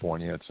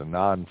California. It's a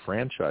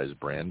non-franchise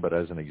brand, but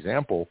as an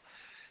example,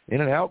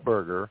 In-N-Out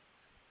Burger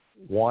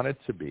wanted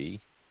to be,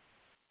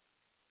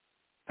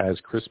 as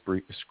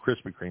Krispy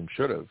Kreme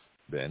should have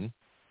been,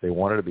 they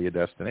wanted to be a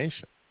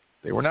destination.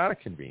 They were not a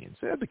convenience.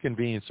 They had the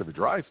convenience of a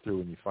drive-through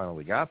when you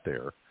finally got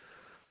there.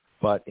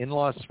 But in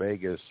Las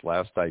Vegas,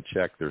 last I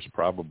checked, there's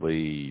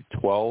probably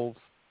 12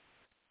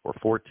 or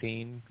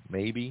 14,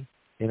 maybe,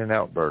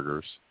 In-N-Out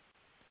Burgers,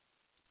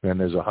 and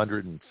there's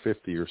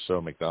 150 or so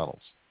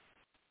McDonald's.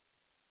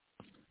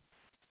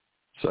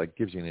 So that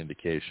gives you an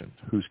indication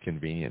who's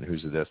convenient,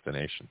 who's a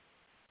destination.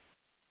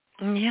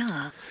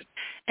 Yeah.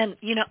 And,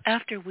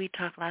 after we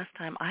talked last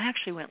time, I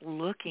actually went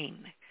looking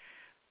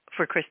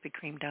for Krispy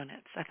Kreme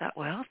donuts. I thought,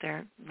 well,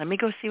 let me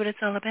go see what it's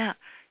all about.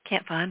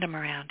 Can't find them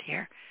around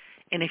here.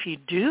 And if you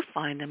do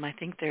find them, I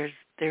think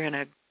they're in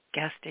a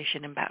gas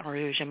station in Baton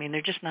Rouge. I mean,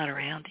 they're just not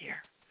around here.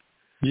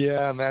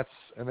 Yeah, and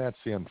that's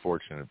the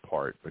unfortunate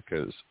part,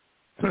 because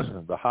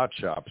the hot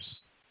shops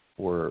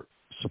were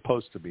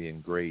supposed to be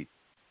in great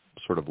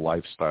sort of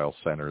lifestyle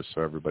centers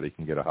so everybody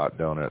can get a hot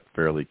donut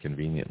fairly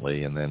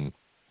conveniently, and then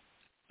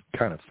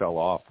kind of fell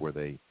off where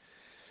they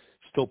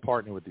still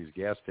partner with these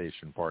gas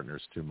station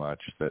partners too much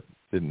that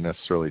didn't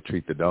necessarily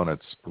treat the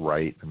donuts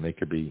right, and they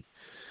could be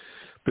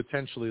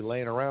potentially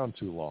laying around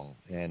too long.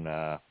 And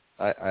I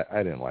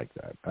didn't like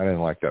that. I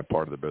didn't like that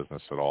part of the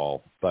business at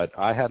all. But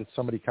I had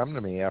somebody come to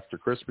me after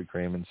Krispy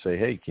Kreme and say,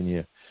 hey, can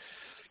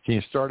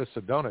you start us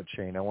a donut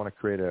chain? I want to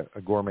create a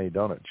gourmet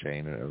donut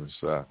chain. And it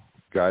was a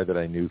guy that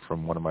I knew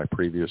from one of my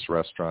previous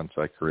restaurants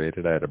I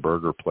created. I had a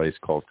burger place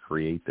called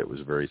Create that was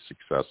very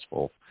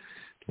successful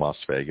in Las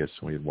Vegas.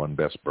 We had won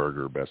best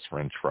burger, best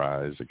French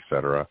fries,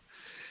 etc.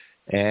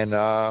 And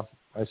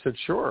I said,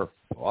 sure,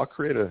 well, I'll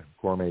create a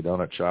gourmet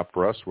donut shop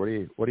for us. What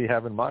do you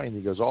have in mind?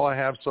 He goes, all I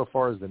have so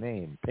far is the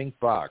name, Pink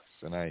Box.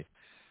 And I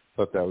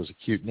thought that was a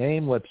cute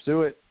name. Let's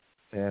do it.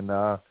 And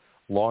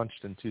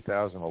launched in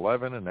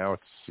 2011, and now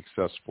it's a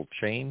successful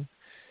chain.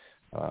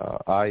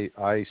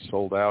 I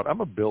sold out.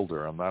 I'm a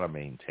builder. I'm not a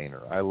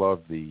maintainer. I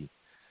love the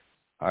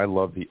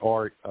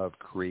art of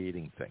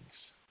creating things,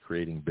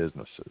 creating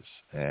businesses.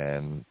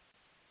 And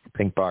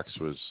Pink Box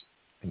was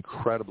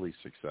incredibly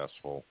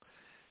successful.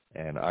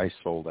 And I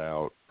sold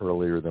out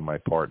earlier than my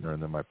partner,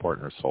 and then my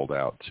partner sold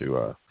out to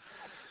a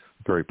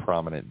very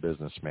prominent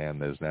businessman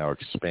that is now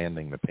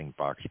expanding the Pink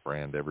Box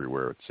brand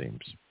everywhere, it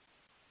seems.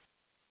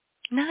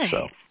 Nice.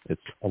 So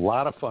it's a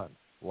lot of fun,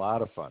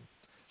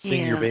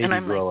 seeing your baby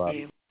grow up.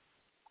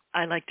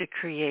 I like to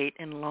create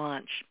and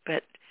launch,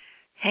 but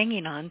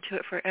hanging on to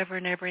it forever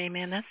and ever,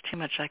 amen, that's too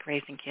much like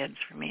raising kids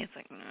for me. It's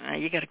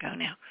like, you got to go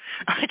now.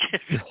 I've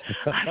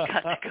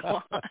got to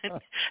go on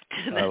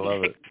to the I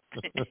love next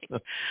thing.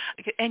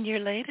 And your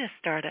latest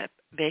startup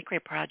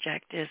bakery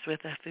project is with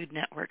a Food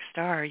Network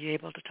star. Are you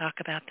able to talk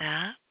about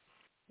that?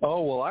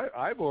 Oh, well,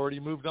 I've already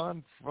moved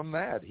on from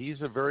that. He's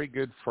a very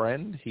good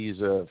friend. He's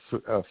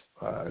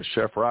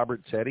Chef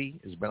Robert Teddy.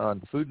 Has been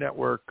on Food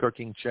Network,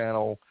 Cooking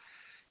Channel.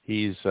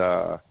 He's,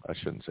 I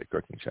shouldn't say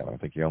Cooking Channel. I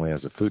think he only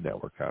has a Food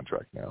Network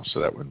contract now, so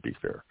that wouldn't be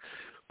fair.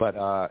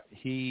 But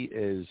he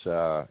is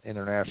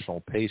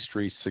international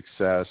pastry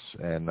success,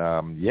 and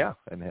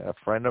and a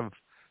friend of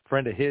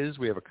his.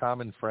 We have a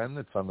common friend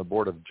that's on the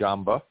board of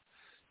Jamba.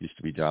 Used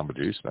to be Jamba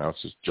Juice, now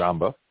it's just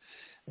Jamba,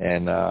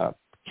 and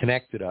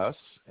connected us,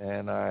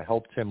 and I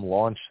helped him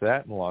launch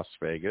that in Las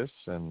Vegas,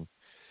 and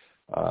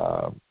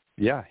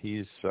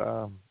he's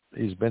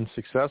been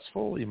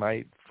successful. He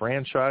might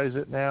franchise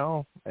it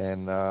now,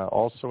 and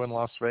also in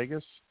Las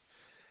Vegas.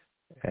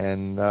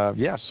 And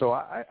so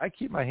I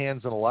keep my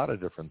hands in a lot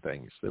of different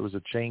things. There was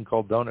a chain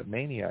called Donut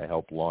Mania I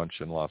helped launch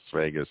in Las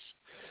Vegas.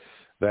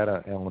 That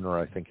owner,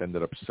 I think,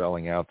 ended up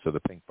selling out to the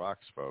Pink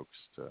Box folks.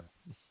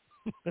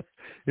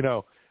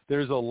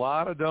 There's a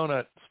lot of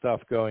donut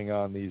stuff going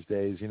on these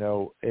days.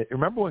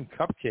 Remember when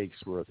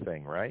cupcakes were a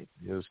thing, right?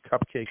 There's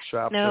cupcake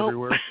shops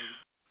everywhere.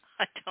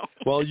 I don't.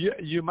 Well,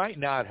 you might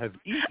not have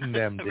eaten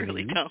them, Denise,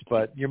 really don't.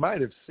 But you might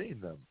have seen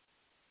them.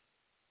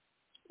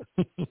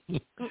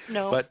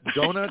 No. But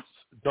donuts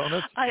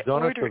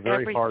are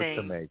very hard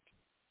to make.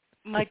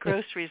 My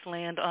groceries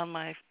land on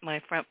my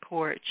front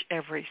porch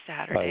every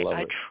Saturday.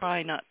 I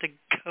try not to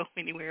go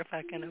anywhere if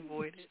I can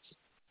avoid it.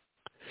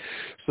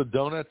 So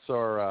donuts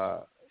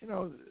are,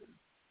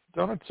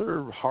 donuts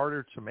are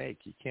harder to make.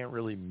 You can't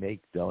really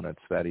make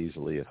donuts that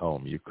easily at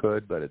home. You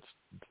could, but it's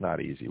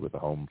not easy with a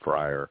home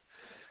fryer.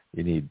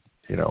 You need,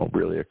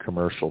 really a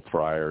commercial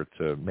fryer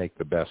to make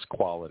the best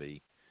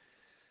quality.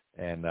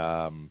 And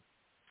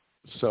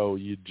so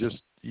you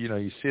just,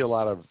 you see a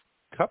lot of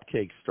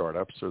cupcake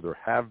startups, or there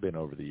have been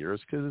over the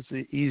years, because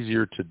it's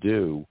easier to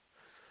do.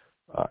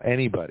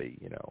 Anybody,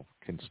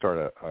 can start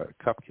a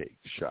cupcake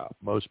shop.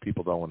 Most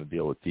people don't want to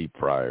deal with deep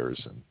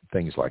fryers and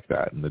things like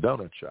that in the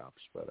donut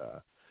shops.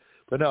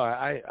 But no,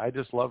 I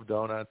just love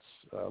donuts.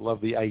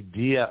 Love the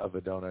idea of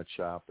a donut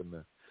shop and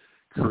the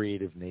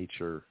creative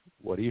nature.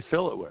 What do you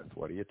fill it with?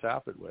 What do you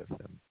top it with?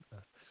 And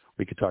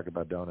we could talk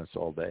about donuts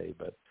all day,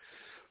 but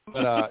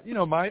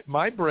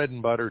my bread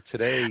and butter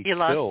today. You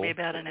lost me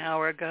about an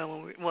hour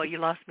ago. You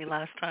lost me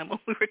last time when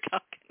we were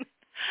talking.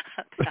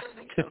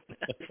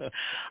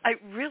 I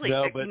really,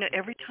 no, but,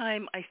 every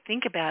time I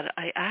think about it,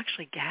 I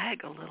actually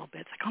gag a little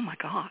bit. It's like, oh my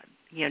God,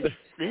 just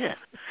this.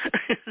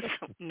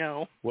 So,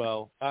 no.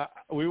 Well,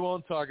 we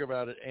won't talk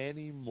about it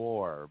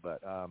anymore.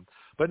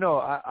 But no,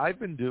 I've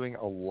been doing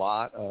a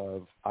lot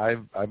of.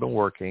 I've been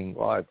working.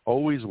 Well, I've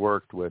always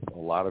worked with a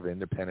lot of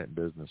independent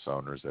business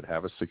owners that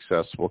have a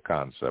successful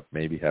concept.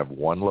 Maybe have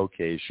one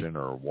location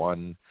or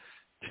one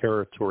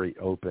territory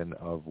open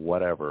of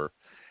whatever,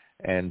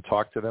 and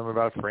talk to them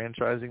about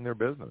franchising their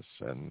business.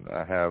 And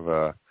I have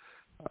a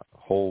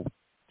whole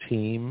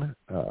team,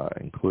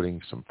 including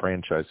some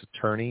franchise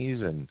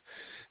attorneys, and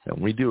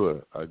we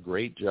do a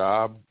great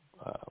job.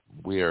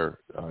 We are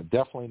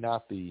definitely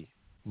not the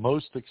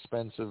most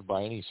expensive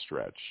by any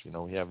stretch.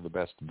 We have the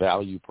best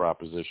value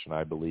proposition,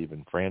 I believe,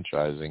 in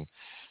franchising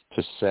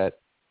to set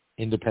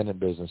independent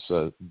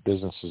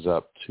businesses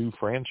up to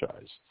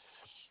franchise.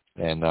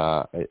 And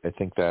I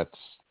think that's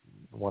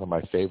one of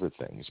my favorite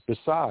things,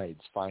 besides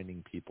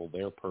finding people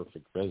their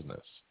perfect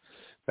business.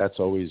 That's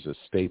always a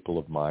staple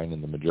of mine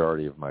in the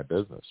majority of my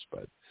business.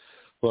 But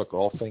look,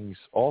 all things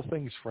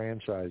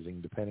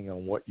franchising, depending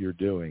on what you're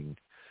doing,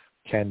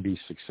 can be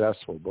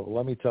successful. But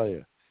let me tell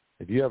you,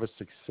 if you have a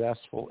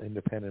successful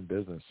independent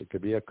business, it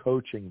could be a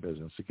coaching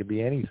business, it could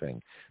be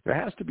anything, there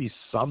has to be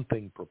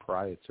something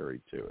proprietary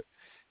to it.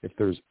 If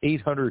there's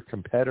 800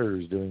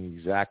 competitors doing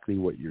exactly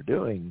what you're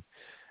doing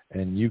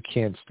and you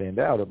can't stand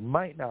out, it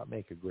might not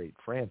make a great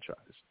franchise.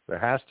 There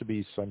has to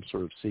be some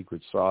sort of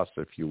secret sauce,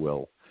 if you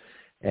will.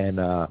 And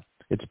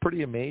it's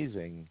pretty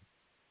amazing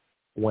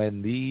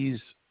when these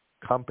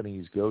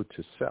companies go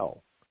to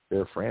sell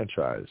their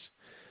franchise.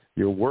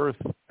 You're worth,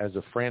 as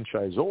a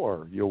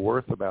franchisor, you're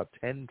worth about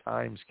 10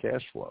 times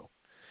cash flow.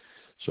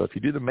 So if you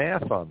do the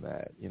math on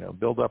that,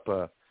 build up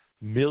 $1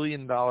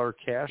 million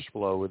cash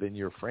flow within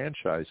your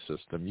franchise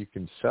system, you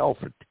can sell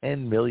for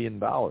 $10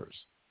 million.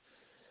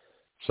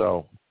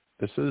 So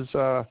this is,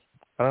 I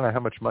don't know how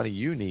much money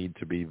you need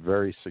to be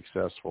very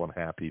successful and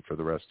happy for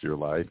the rest of your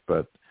life,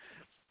 but,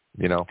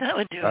 that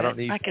would do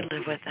it. I could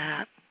live with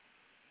that.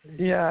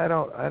 Yeah,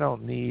 I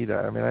don't need,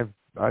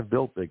 I've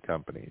built big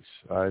companies.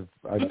 I've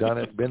done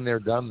it, been there,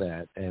 done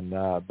that. And,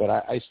 but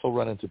I still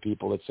run into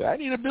people that say, I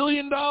need $1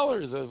 billion. I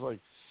was like,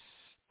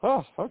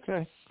 oh,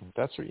 okay. If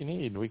that's what you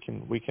need. We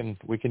can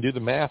do the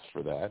math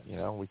for that.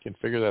 We can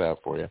figure that out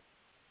for you.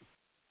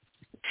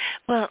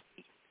 Well,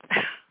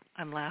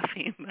 I'm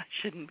laughing. I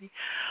shouldn't be.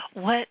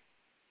 What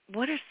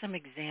are some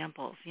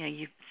examples?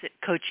 You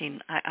coaching.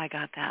 I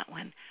got that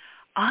one.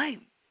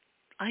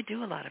 I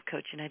do a lot of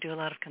coaching. I do a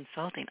lot of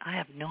consulting. I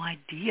have no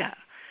idea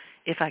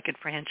if I could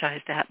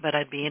franchise that, but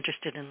I'd be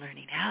interested in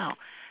learning how.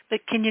 But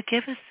can you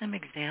give us some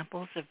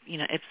examples of,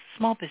 if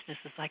small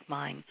businesses like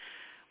mine,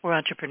 we're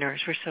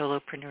entrepreneurs, we're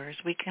solopreneurs,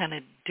 we kind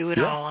of do it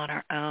all on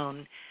our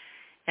own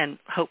and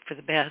hope for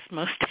the best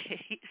most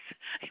days.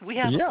 We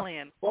have a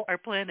plan. Well, our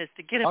plan is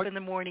to get up in the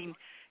morning,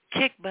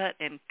 kick butt,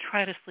 and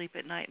try to sleep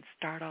at night and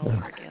start all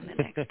over again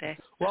the next day.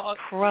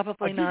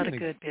 Probably not a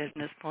good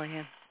business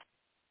plan.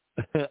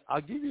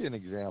 I'll give you an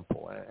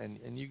example,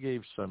 and you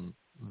gave some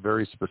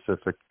very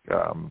specific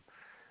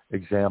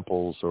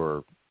examples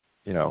or,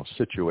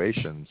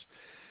 situations.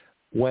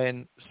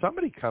 When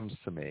somebody comes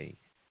to me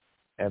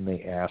and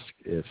they ask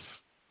if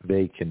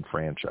they can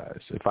franchise,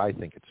 if I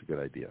think it's a good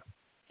idea,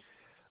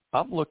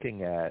 I'm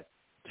looking at,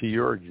 to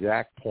your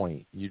exact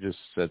point, you just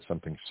said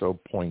something so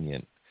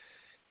poignant.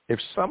 If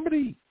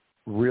somebody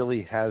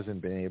really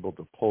hasn't been able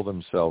to pull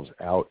themselves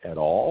out at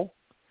all,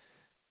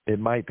 it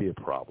might be a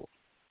problem.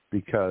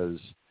 Because,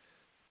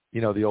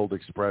 the old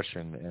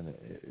expression, and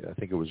I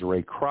think it was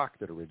Ray Kroc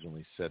that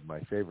originally said my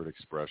favorite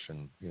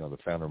expression, the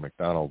founder of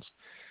McDonald's,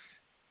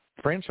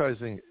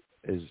 franchising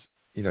is,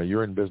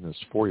 you're in business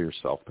for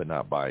yourself, but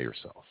not by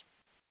yourself.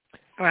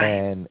 Right.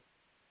 And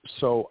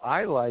so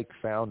I like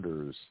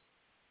founders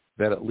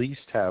that at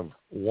least have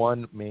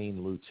one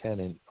main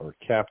lieutenant or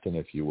captain,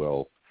 if you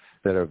will,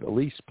 that have at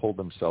least pulled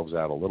themselves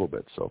out a little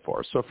bit so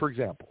far. So, for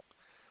example,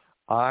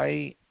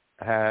 I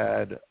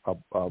had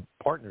a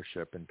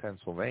partnership in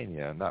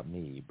Pennsylvania, not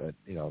me, but,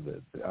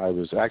 I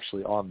was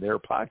actually on their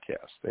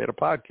podcast. They had a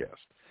podcast,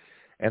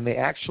 and they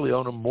actually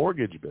own a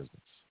mortgage business.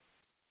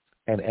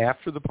 And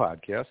after the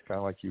podcast, kind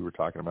of like you were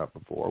talking about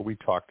before, we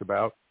talked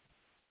about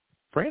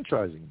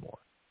franchising more.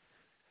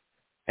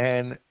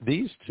 And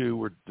these two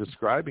were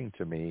describing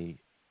to me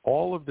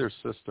all of their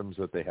systems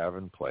that they have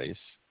in place,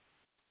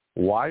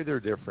 why they're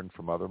different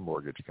from other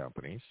mortgage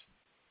companies.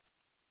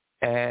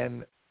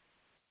 And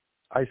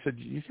I said,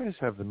 you guys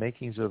have the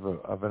makings of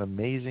an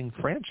amazing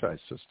franchise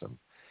system.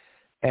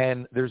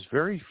 And there's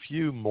very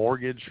few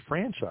mortgage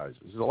franchises.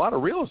 There's a lot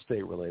of real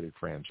estate-related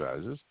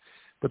franchises,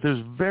 but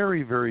there's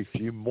very, very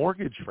few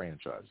mortgage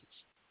franchises.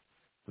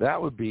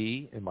 That would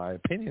be, in my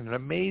opinion, an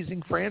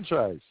amazing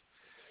franchise.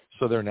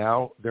 So they're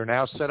now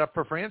set up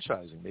for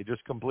franchising. They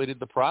just completed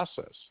the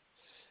process.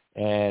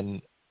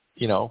 And,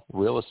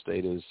 real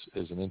estate is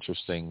an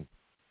interesting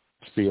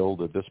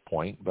field at this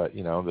point. But,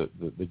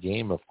 the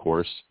game, of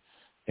course,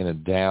 in a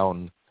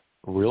down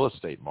real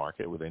estate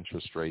market with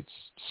interest rates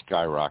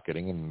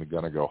skyrocketing and they're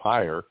going to go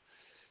higher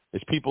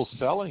is people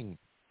selling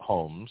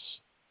homes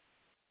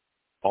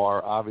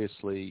are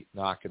obviously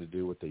not going to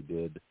do what they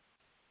did,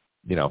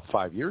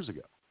 5 years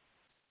ago.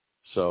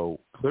 So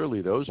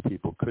clearly those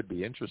people could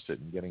be interested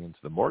in getting into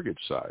the mortgage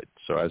side.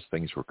 So as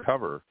things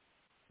recover,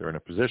 they're in a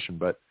position.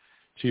 But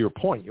to your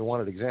point, you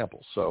wanted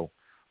examples. So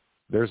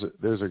there's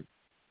a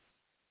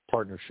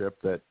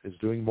partnership that is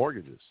doing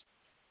mortgages.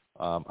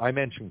 I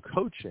mentioned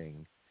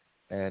coaching,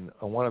 and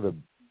one of the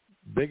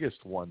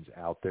biggest ones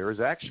out there is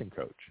Action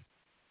Coach.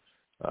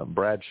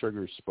 Brad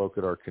Sugar spoke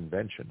at our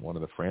convention, one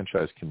of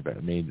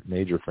the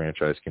major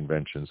franchise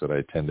conventions that I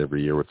attend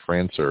every year with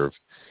FranServe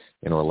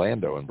in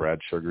Orlando. And Brad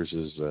Sugars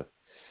is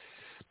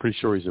pretty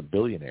sure he's a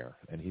billionaire,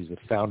 and he's the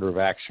founder of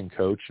Action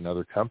Coach and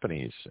other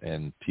companies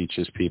and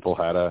teaches people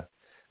how to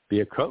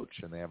be a coach.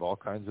 And they have all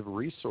kinds of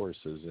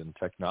resources and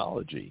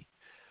technology.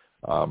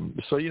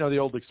 So, the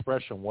old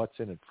expression, what's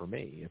in it for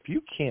me? If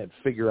you can't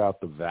figure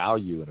out the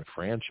value in a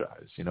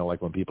franchise,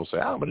 like when people say,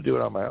 I'm going to do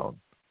it on my own.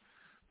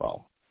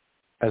 Well,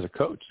 as a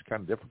coach, it's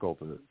kind of difficult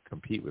to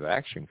compete with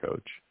Action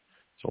Coach.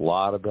 It's a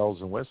lot of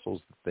bells and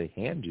whistles that they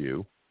hand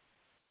you,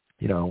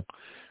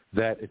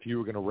 that if you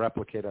were going to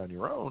replicate on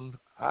your own,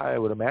 I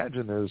would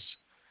imagine there's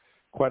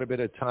quite a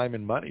bit of time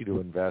and money to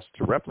invest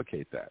to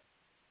replicate that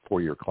for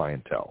your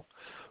clientele.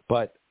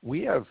 But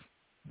we have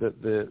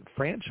the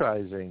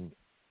franchising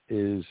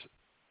is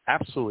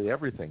absolutely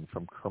everything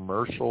from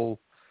commercial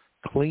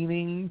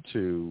cleaning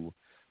to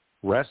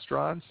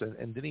restaurants.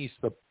 And Denise,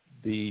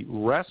 the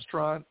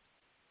restaurant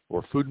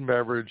or food and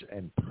beverage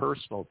and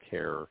personal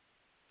care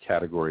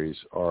categories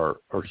are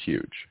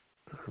huge.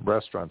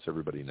 Restaurants,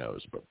 everybody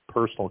knows, but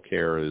personal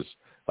care is,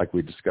 like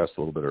we discussed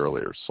a little bit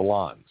earlier,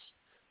 salons,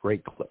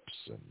 Great Clips,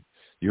 and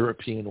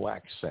European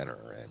Wax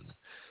Center, and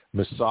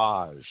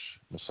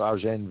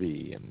Massage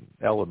Envy, and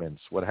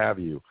Elements, what have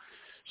you.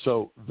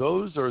 So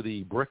those are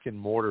the brick and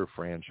mortar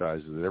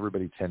franchises that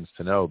everybody tends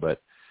to know,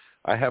 but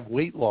I have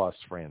weight loss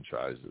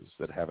franchises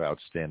that have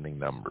outstanding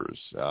numbers.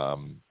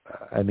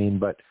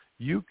 But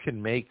you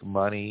can make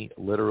money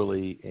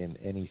literally in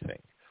anything.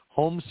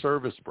 Home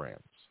service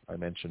brands, I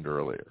mentioned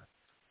earlier,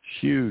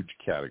 huge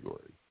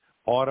category.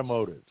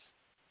 Automotive,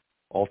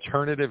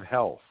 alternative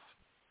health,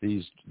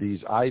 these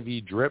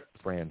IV drip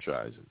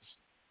franchises,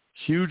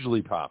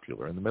 hugely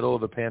popular. In the middle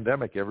of the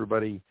pandemic,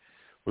 everybody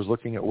was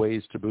looking at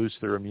ways to boost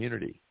their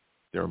immunity,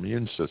 their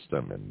immune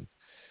system, and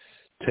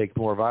take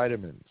more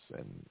vitamins.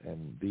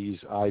 And these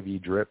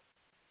IV drip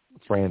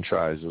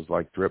franchises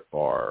like Drip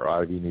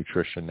Bar, IV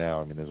Nutrition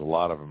Now, there's a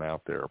lot of them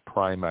out there.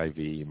 Prime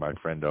IV, my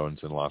friend owns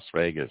in Las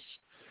Vegas.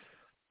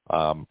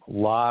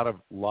 Lot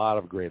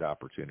of great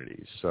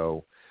opportunities.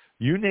 So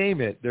you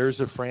name it, there's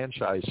a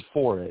franchise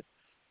for it.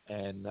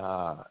 And,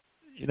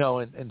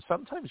 and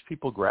sometimes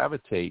people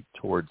gravitate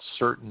towards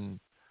certain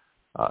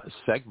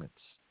segments,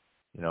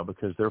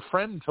 because their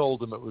friend told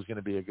them it was going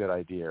to be a good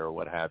idea or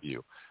what have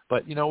you.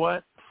 But you know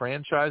what?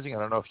 Franchising, I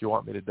don't know if you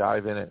want me to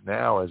dive in it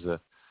now as a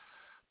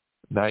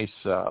nice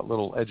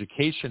little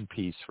education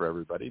piece for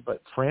everybody,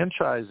 but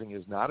franchising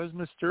is not as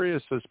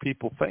mysterious as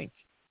people think.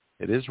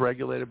 It is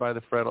regulated by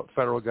the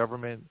federal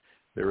government.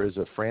 There is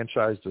a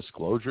franchise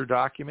disclosure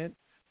document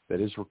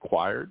that is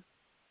required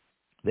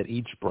that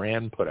each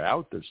brand put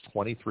out. There's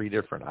 23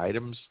 different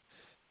items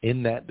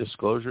in that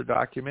disclosure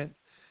document.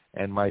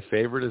 And my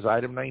favorite is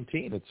item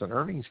 19. It's an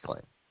earnings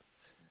claim.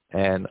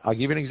 And I'll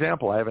give you an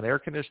example. I have an air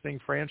conditioning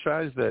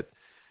franchise that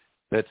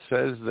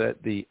says that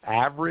the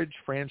average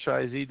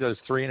franchisee does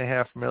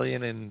 $3.5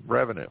 million in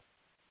revenue.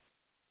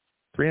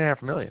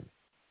 $3.5 million.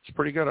 It's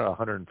pretty good on a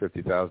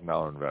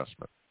 $150,000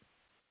 investment.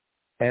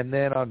 And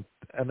then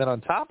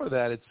on top of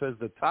that, it says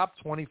the top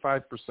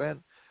 25%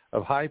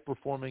 of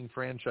high-performing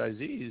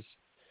franchisees,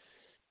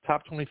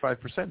 top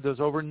 25% does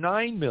over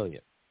 $9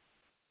 million.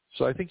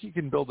 So I think you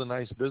can build a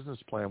nice business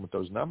plan with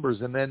those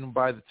numbers. And then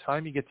by the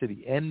time you get to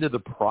the end of the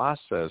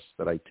process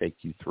that I take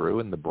you through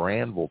and the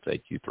brand will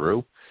take you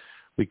through,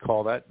 we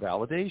call that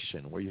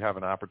validation, where you have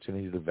an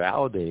opportunity to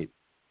validate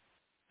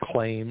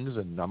claims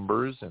and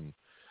numbers and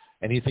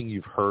anything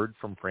you've heard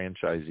from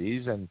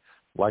franchisees. And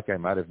like I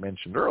might have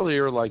mentioned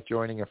earlier, like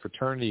joining a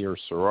fraternity or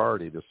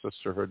sorority, the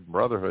sisterhood and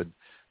brotherhood,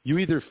 you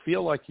either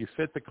feel like you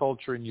fit the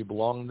culture and you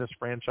belong in this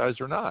franchise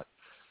or not.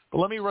 But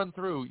let me run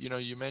through,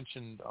 you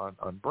mentioned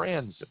on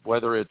brands,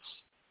 whether it's,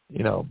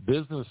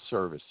 business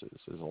services,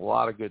 there's a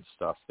lot of good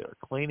stuff there.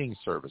 Cleaning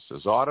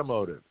services,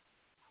 automotive,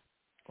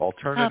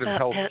 alternative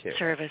health care. Pet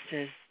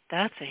services?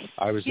 That's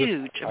a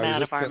huge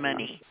amount of our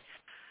money.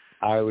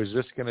 I was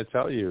just going to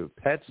tell you,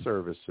 pet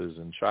services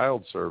and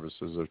child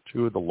services are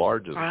two of the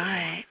largest.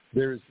 Right.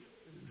 There's,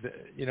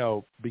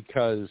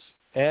 because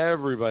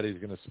everybody's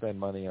going to spend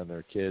money on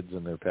their kids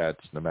and their pets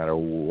no matter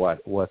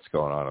what's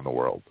going on in the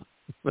world.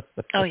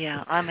 Oh,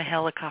 yeah. I'm a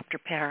helicopter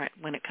parent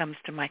when it comes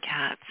to my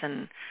cats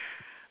and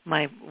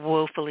my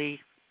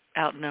woefully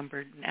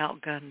outnumbered and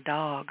outgunned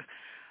dog.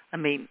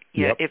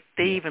 Yep. If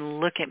they even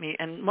look at me,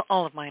 and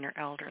all of mine are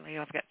elderly.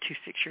 I've got 2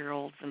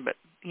 6-year-olds, but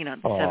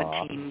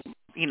 17.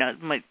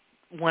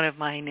 One of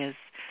mine is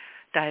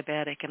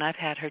diabetic, and I've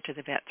had her to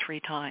the vet 3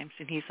 times,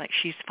 and he's like,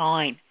 she's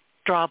fine.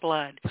 Draw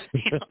blood.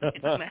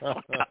 I'm a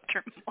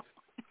helicopter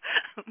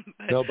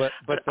mom.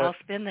 but I'll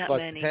spend that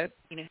money.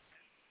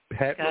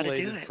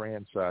 Pet-related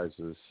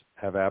franchises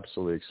have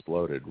absolutely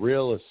exploded.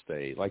 Real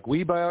estate, like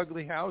We Buy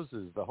Ugly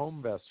Houses, the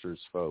Homevestors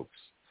folks,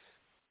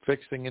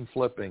 fixing and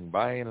flipping,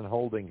 buying and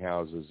holding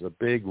houses, a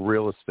big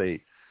real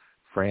estate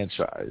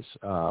franchise.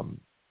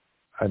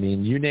 I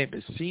mean, you name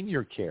it,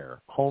 senior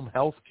care, home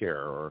health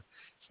care, or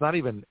it's not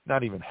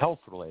even health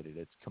related.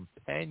 It's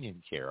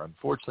companion care.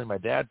 Unfortunately, my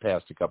dad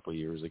passed a couple of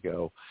years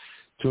ago,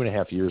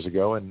 2.5 years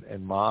ago,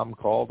 and Mom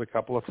called a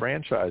couple of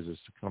franchises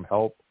to come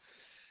help.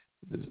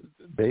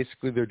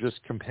 Basically, they're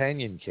just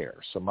companion care,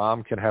 so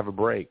Mom can have a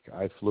break.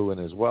 I flew in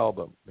as well,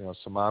 but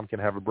so Mom can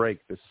have a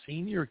break. The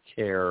senior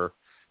care,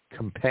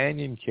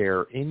 companion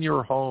care in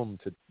your home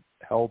to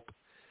help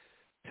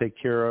take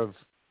care of,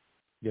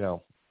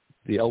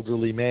 the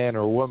elderly man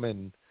or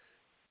woman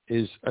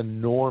is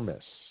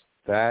enormous.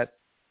 That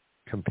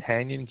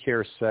companion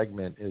care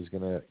segment is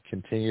going to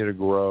continue to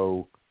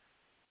grow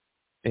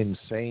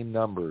insane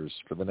numbers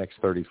for the next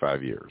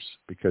 35 years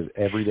because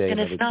every day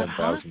another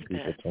 10,000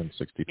 people turn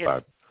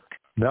 65.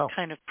 No.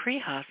 Kind of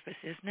pre-hospice,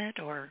 isn't it?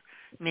 Or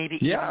maybe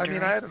yeah,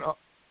 even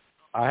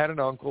I had an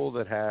uncle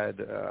that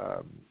had,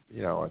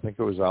 I think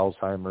it was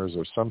Alzheimer's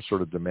or some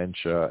sort of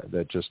dementia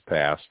that just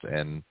passed,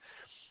 and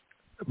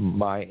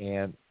my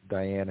Aunt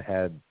Diane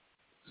had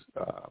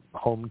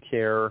home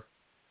care,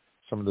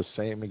 some of the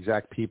same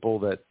exact people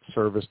that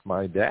serviced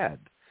my dad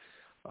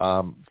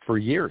for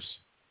years.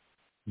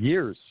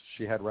 Years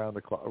she had round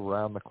the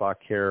clock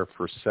care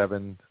for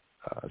 7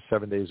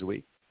 days a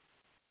week,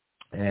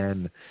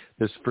 and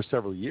this for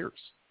several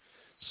years.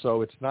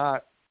 So it's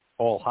not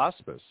all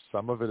hospice.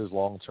 Some of it is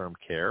long-term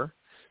care.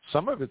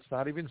 Some of it's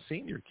not even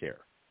senior care.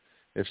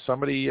 If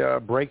somebody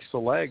breaks a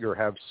leg or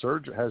has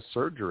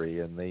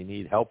surgery and they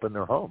need help in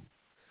their home,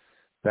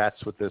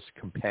 that's what this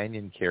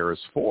companion care is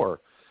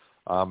for.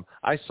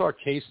 I saw a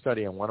case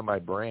study on one of my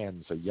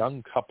brands. A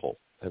young couple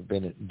have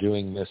been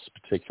doing this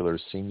particular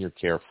senior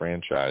care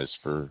franchise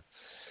for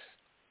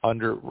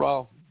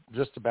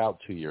just about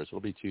 2 years. It'll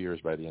be 2 years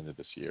by the end of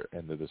this year.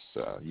 And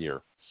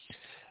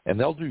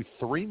they'll do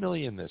 $3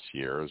 million this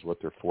year is what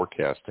they're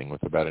forecasting,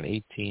 with about an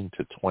 18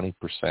 to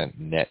 20%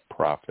 net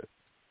profit.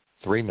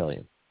 $3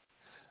 million.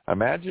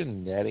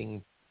 Imagine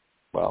netting,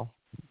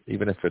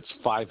 even if it's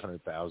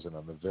 $500,000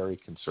 on the very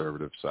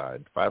conservative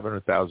side,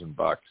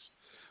 $500,000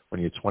 when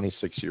you're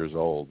 26 years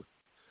old.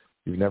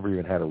 You've never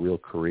even had a real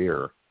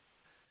career,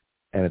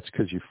 and it's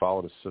because you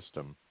followed a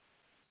system,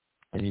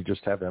 and you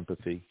just have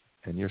empathy,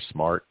 and you're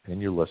smart,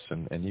 and you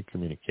listen, and you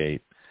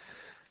communicate.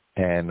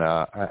 And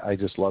I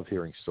just love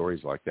hearing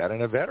stories like that.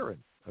 And a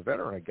veteran,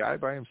 a guy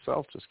by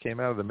himself, just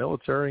came out of the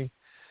military,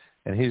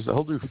 and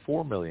he'll do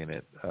 $4 million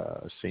at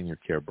a senior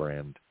care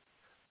brand,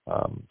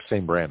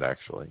 same brand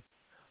actually.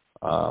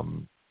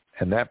 And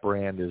that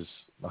brand is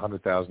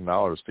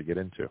 $100,000 to get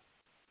into.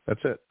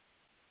 That's it.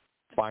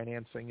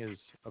 Financing is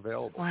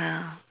available.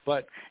 Wow.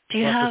 But do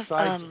you have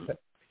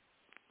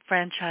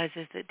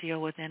franchises that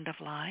deal with end of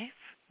life?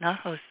 Not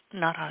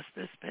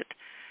hospice, but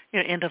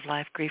end of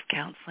life, grief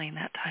counseling,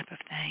 that type of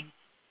thing.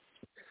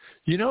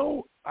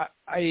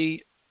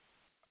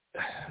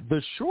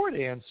 The short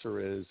answer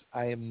is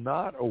I am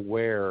not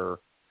aware.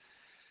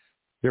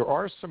 There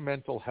are some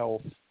mental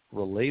health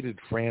related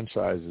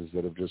franchises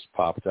that have just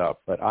popped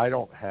up, but I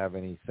don't have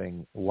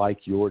anything like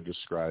you're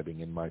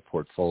describing in my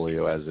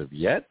portfolio as of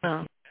yet.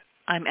 Well,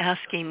 I'm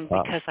asking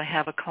because I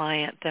have a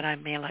client that I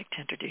may like to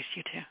introduce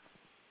you to.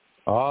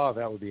 Oh,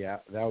 that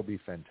would be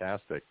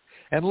fantastic.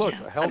 And look,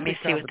 healthy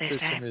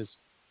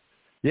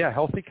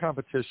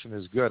competition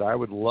is good. I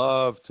would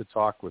love to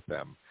talk with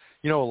them.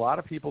 A lot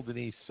of people,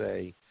 Denise,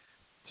 say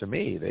to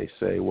me, they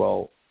say,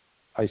 well,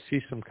 I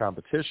see some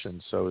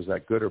competition, so is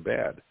that good or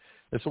bad?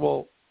 I said,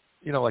 well,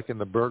 like in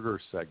the burger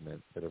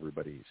segment that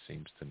everybody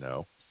seems to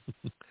know,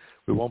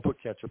 we won't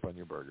put ketchup on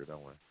your burger,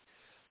 don't worry.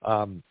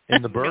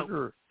 In the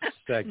burger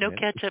segment. No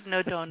ketchup,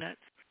 no donuts.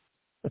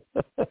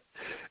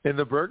 In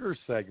the burger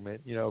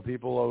segment,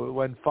 people,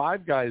 when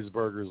Five Guys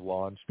burgers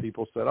launched,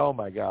 people said, oh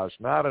my gosh,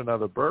 not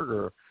another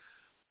burger.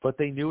 But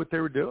they knew what they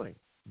were doing.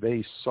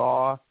 They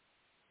saw,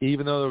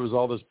 even though there was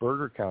all this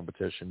burger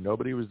competition,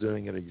 nobody was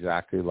doing it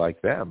exactly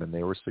like them, and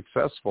they were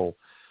successful.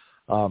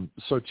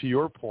 So to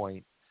your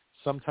point,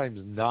 sometimes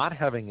not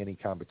having any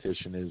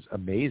competition is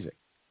amazing.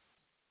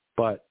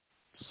 But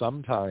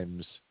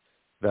sometimes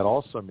that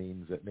also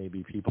means that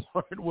maybe people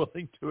aren't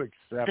willing to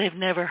accept. They've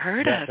never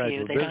heard of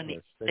you.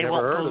 They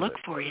won't go look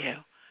for you.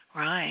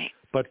 Right.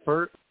 But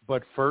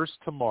first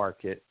to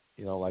market,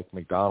 like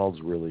McDonald's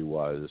really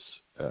was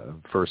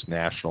first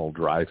national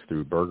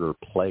drive-through burger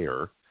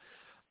player.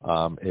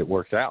 It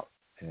worked out,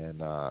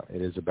 and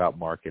it is about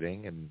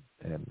marketing. And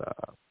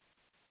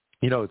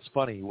it's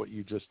funny what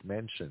you just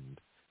mentioned.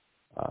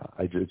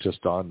 It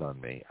just dawned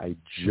on me. I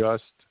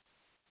just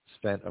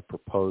sent a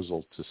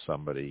proposal to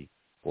somebody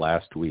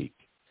last week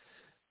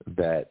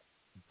that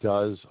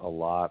does a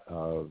lot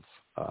of,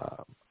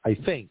 I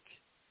think,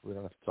 we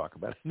don't have to talk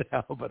about it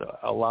now, but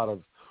a lot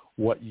of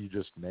what you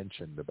just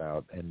mentioned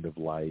about end of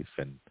life,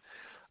 and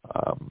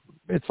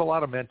it's a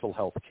lot of mental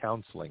health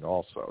counseling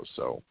also.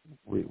 So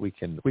we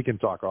can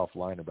talk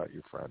offline about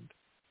your friend.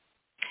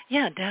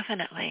 Yeah,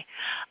 definitely.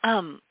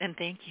 And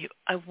thank you.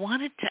 I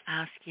wanted to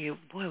ask you,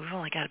 boy, we've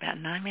only got about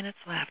 9 minutes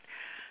left.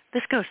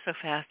 This goes so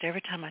fast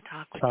every time I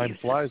talk with you. Time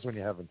flies when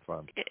you're having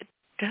fun. It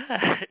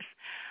does.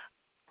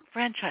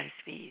 Franchise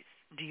fees.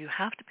 Do you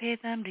have to pay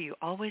them? Do you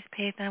always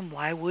pay them?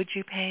 Why would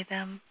you pay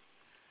them?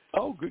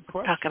 Oh, good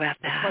question. Talk about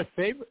that.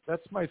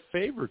 That's my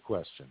favorite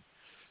question.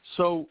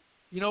 So,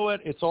 you know what?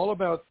 It's all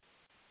about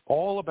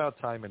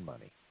time and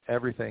money.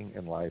 Everything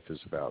in life is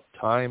about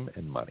time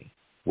and money.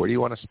 Where do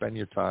you want to spend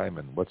your time,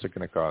 and what's it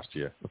going to cost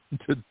you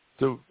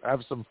to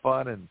have some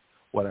fun and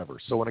whatever?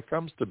 So when it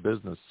comes to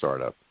business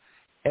startup,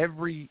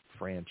 every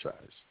franchise,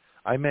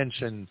 I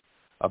mentioned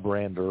a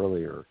brand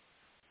earlier,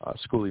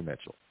 Schoolie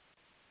Mitchell,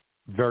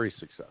 very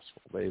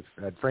successful. They've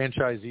had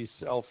franchisees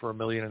sell for $1.5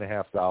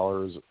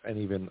 million and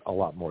even a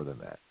lot more than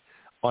that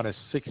on a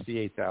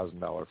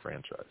 $68,000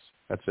 franchise.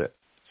 That's it,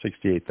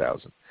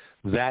 $68,000.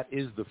 That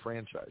is the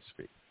franchise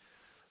fee.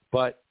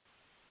 But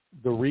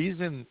the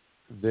reason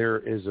there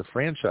is a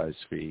franchise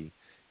fee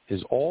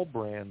is all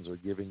brands are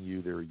giving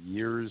you their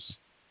years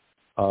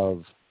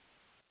of,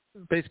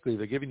 basically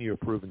they're giving you a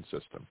proven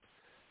system.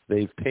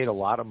 They've paid a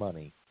lot of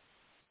money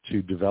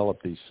to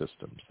develop these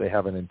systems. They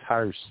have an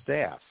entire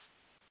staff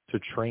to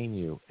train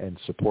you and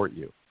support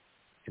you.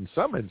 In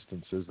some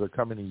instances, they're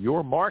coming to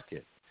your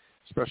market,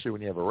 especially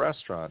when you have a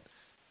restaurant,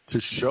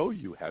 to show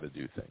you how to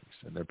do things,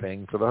 and they're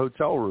paying for the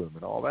hotel room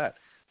and all that.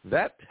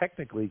 That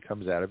technically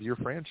comes out of your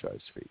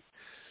franchise fee.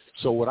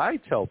 So what I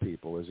tell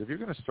people is if you're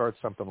going to start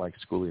something like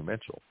Schoolie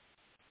Mitchell,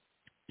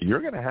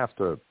 you're going to have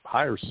to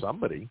hire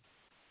somebody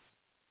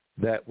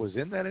that was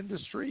in that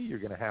industry. You're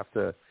going to have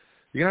to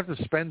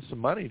spend some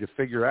money to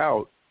figure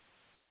out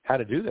how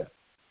to do that.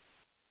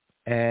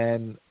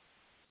 And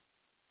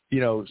you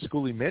know,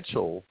 Schoolie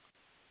Mitchell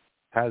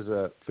has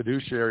a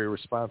fiduciary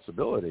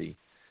responsibility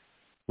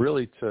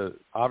really to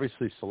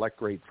obviously select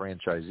great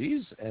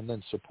franchisees and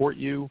then support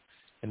you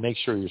and make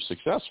sure you're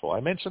successful.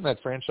 I mentioned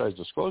that franchise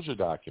disclosure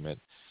document.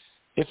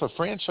 If a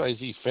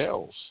franchisee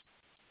fails,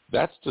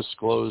 that's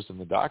disclosed in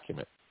the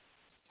document,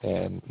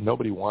 and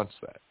nobody wants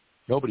that.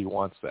 Nobody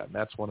wants that, and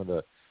that's one of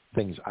the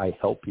things I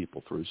help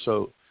people through.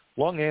 So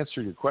long answer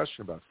to your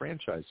question about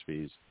franchise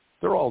fees,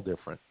 they're all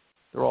different.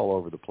 They're all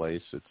over the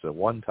place. It's a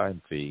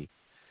one-time fee,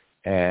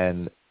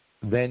 and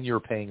then you're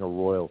paying a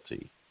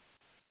royalty,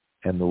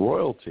 and the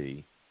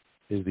royalty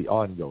is the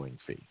ongoing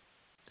fee.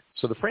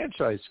 So the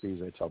franchise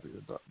fees, I tell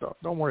people,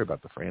 don't worry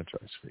about the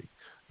franchise fee.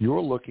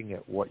 You're looking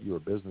at what your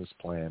business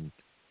plan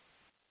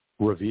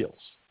reveals.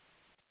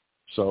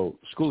 So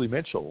Schoolie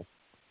Mitchell,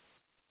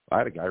 I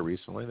had a guy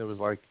recently that was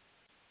like,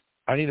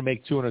 I need to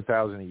make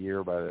 $200,000 a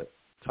year by the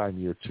time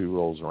year 2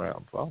 rolls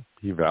around. Well,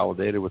 he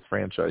validated with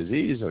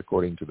franchisees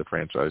according to the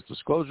franchise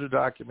disclosure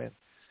document.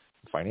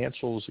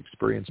 Financials,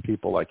 experienced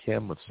people like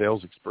him with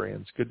sales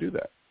experience could do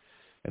that.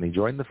 And he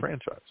joined the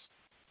franchise.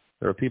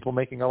 There are people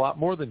making a lot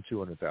more than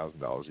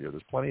 $200,000 a year.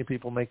 There's plenty of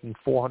people making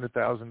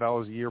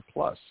 $400,000 a year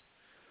plus.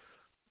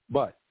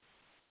 But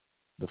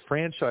the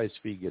franchise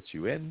fee gets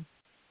you in.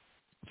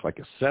 It's like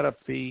a setup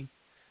fee.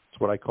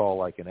 It's what I call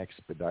like an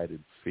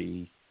expedited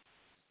fee,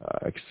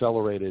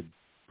 accelerated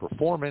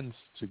performance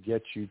to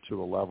get you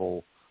to a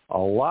level a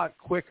lot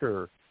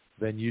quicker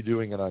than you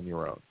doing it on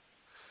your own.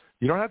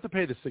 You don't have to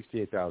pay the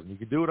 $68,000. You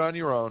can do it on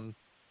your own.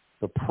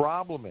 The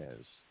problem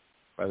is,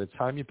 by the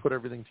time you put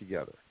everything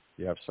together,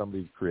 you have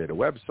somebody create a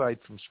website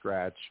from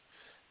scratch,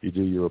 you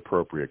do your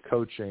appropriate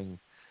coaching,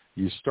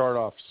 you start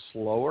off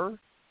slower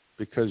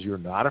because you're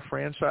not a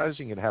franchise.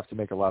 You're going to have to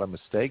make a lot of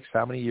mistakes.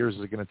 How many years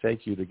is it going to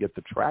take you to get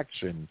the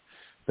traction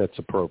that's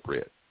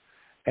appropriate?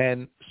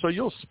 And so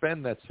you'll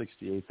spend that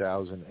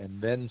 $68,000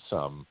 and then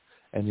some,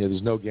 and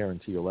there's no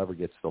guarantee you'll ever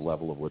get to the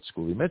level of what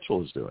Schoolie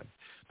Mitchell is doing.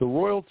 The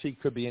royalty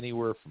could be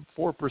anywhere from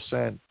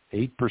 4%,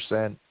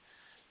 8%,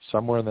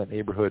 somewhere in that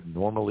neighborhood,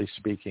 normally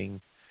speaking.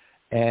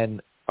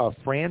 And a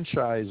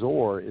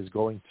franchisor is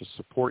going to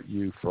support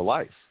you for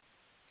life,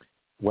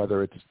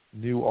 whether it's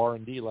new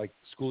R&D like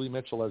Schoolie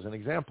Mitchell as an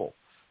example.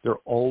 They're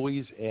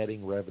always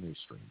adding revenue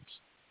streams.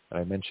 And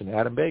I mentioned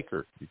Adam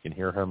Baker. You can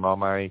hear him on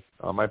my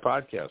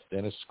podcast.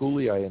 Dennis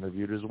Schoolie I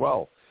interviewed as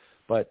well.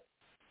 But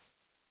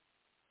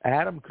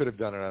Adam could have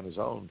done it on his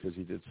own because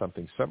he did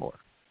something similar.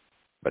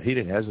 But he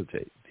didn't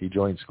hesitate. He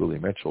joined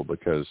Schoolie Mitchell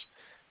because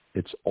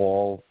it's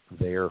all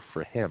there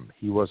for him.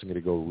 He wasn't going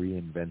to go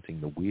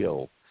reinventing the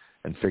wheel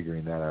and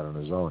figuring that out on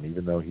his own,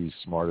 even though he's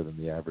smarter than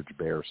the average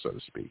bear, so to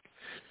speak.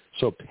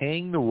 So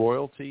paying the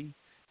royalty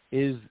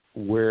is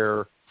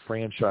where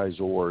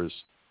franchisors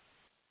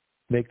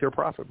make their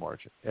profit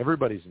margin.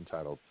 Everybody's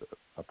entitled to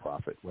a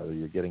profit, whether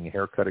you're getting a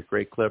haircut at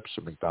Great Clips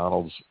or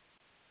McDonald's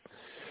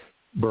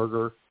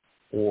burger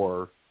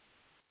or,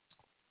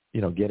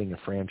 getting a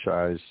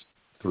franchise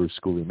through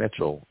Schoolie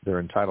Mitchell. They're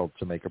entitled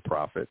to make a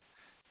profit,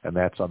 and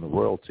that's on the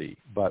royalty.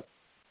 But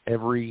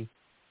every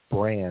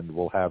brand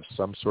will have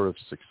some sort of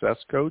success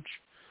coach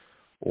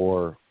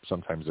or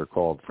sometimes they're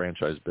called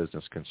franchise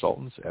business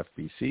consultants,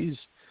 FBCs,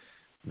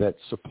 that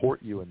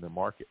support you in the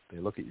market. They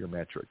look at your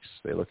metrics.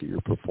 They look at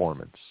your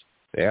performance.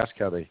 They ask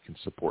how they can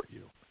support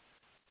you.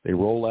 They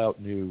roll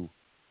out new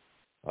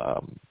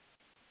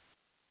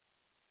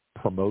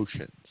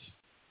promotions,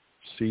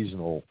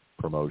 seasonal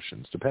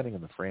promotions, depending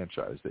on the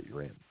franchise that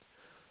you're in.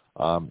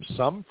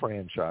 Some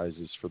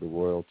franchises for the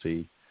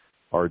royalty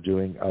are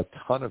doing a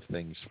ton of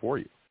things for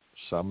you.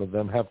 Some of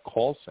them have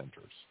call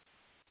centers.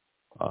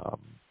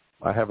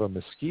 I have a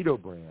mosquito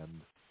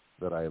brand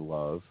that I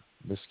love.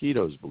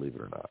 Mosquitoes, believe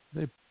it or not.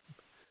 They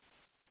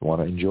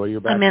want to enjoy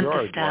your backyard. I meant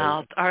the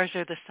styles. Ours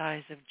are the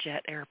size of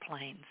jet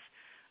airplanes.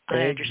 I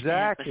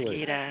understand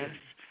mosquitoes.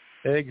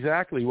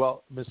 Exactly.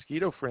 Well,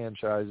 mosquito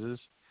franchises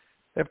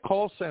have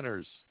call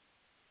centers,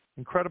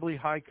 incredibly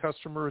high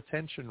customer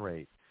retention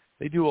rate.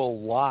 They do a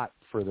lot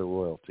for the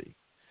royalty.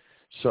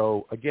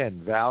 So,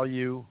 again,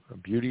 value,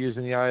 beauty is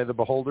in the eye of the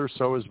beholder,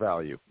 so is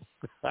value.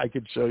 I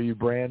could show you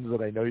brands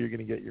that I know you're going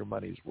to get your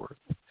money's worth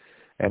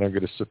and are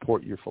going to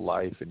support you for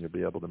life, and you'll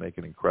be able to make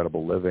an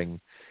incredible living.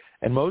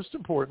 And most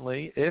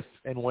importantly, if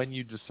and when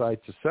you decide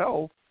to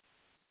sell,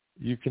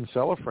 you can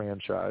sell a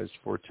franchise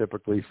for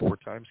typically 4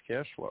 times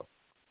cash flow.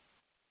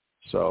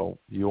 So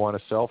you want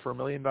to sell for $1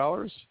 million?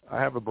 I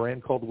have a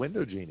brand called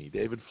Window Genie.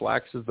 David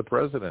Flax is the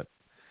president.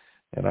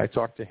 And I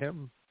talked to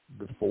him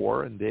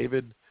before, and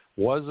David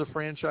was a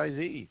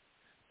franchisee,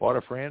 bought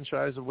a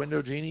franchise of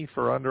Window Genie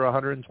for under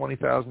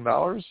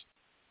 $120,000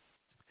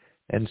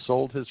 and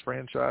sold his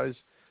franchise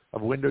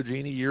of Window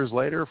Genie years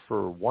later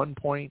for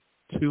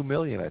 $1.2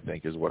 million, I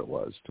think is what it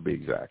was, to be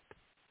exact.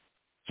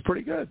 It's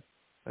pretty good.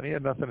 And he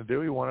had nothing to do.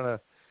 He wanted to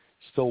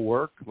still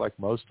work like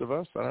most of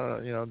us. I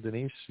don't know,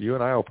 Denise, you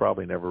and I will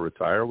probably never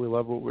retire. We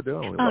love what we're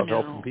doing. We love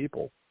helping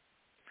people.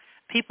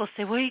 People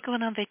say, where are you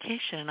going on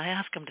vacation? And I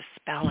ask them to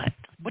spell it.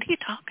 What are you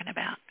talking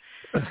about?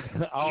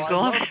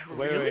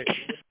 Really?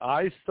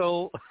 I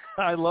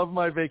love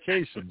my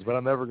vacations, but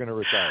I'm never going to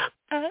retire.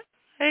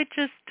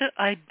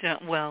 I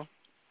don't. Well,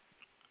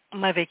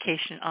 my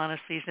vacation,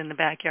 honestly, is in the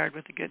backyard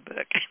with a good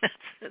book.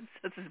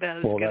 that's about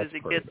as good as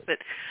it gets.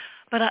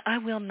 But I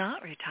will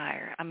not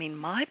retire. I mean,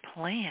 my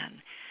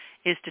plan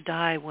is to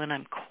die when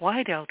I'm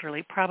quite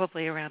elderly,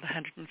 probably around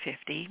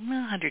 150,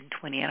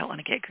 120. I don't want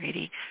to get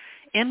greedy.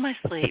 In my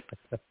sleep,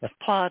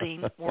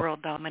 plotting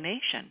world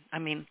domination. I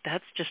mean,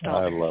 that's just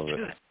all there is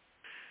to it.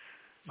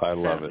 I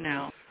love it.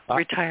 No,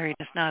 retiring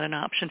is not an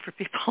option for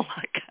people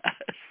like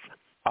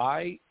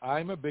us.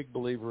 I'm a big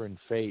believer in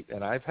fate,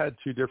 and I've had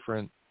 2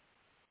 different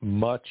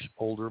much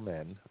older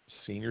men,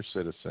 senior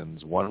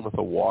citizens, one with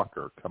a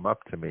walker, come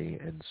up to me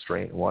and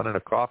one in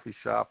a coffee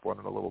shop, one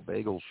in a little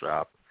bagel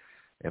shop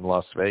in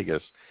Las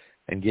Vegas,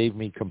 and gave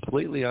me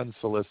completely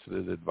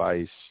unsolicited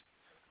advice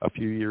a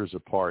few years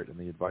apart, and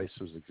the advice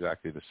was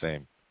exactly the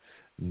same.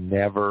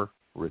 Never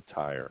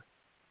retire.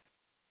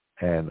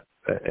 And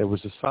it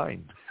was a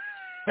sign.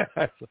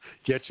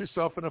 Get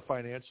yourself in a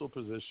financial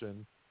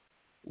position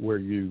where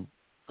you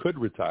could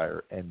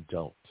retire and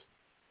don't.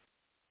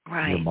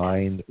 Right. Your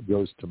mind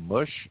goes to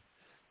mush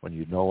when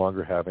you no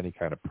longer have any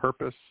kind of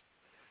purpose,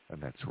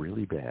 and that's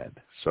really bad.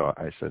 So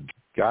I said,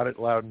 got it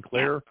loud and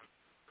clear,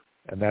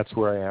 and that's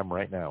where I am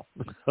right now.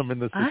 I'm in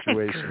the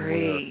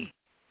situation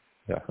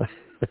where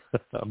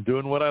I'm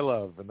doing what I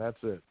love, and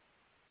that's it.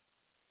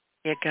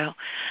 There you go.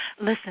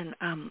 Listen,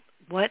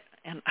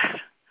 and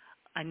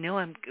I know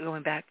I'm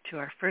going back to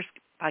our first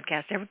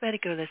podcast. Everybody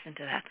go listen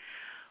to that.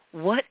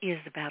 What is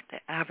about the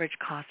average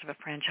cost of a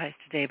franchise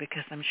today?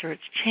 Because I'm sure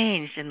it's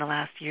changed in the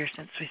last year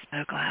since we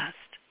spoke last.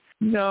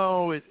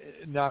 No,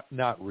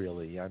 not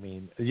really. I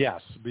mean,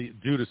 yes,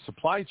 due to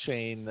supply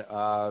chain,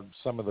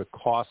 some of the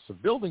costs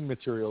of building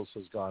materials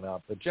has gone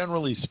up. But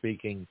generally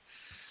speaking,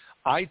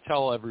 I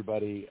tell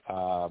everybody,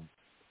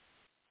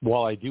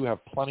 while I do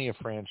have plenty of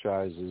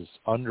franchises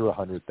under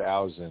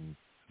 $100,000,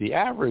 the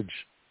average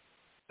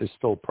is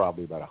still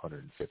probably about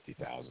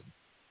 $150,000,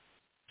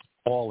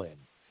 all in.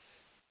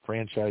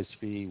 Franchise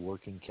fee,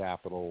 working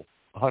capital,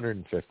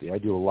 $150,000. I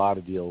do a lot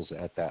of deals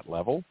at that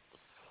level.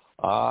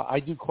 I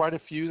do quite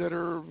a few that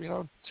are,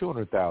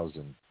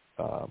 $200,000.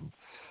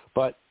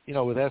 But,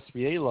 with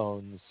SBA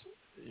loans,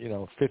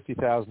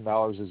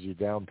 $50,000 is your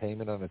down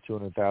payment on a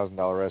 $200,000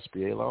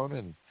 SBA loan,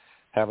 and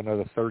have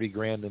another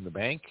 $30,000 in the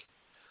bank.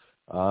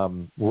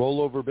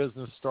 Rollover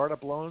business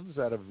startup loans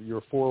out of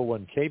your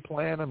 401k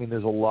plan. I mean,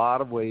 there's a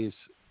lot of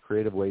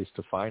creative ways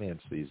to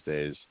finance these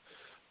days,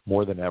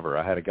 more than ever.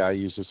 I had a guy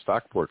use his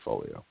stock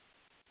portfolio.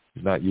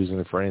 He's not using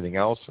it for anything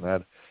else,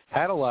 and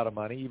had a lot of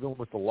money. Even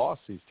with the loss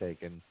he's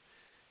taken,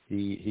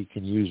 he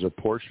can use a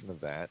portion of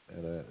that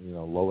at a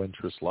low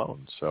interest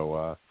loan.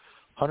 So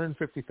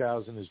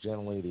 $150,000 is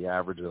generally the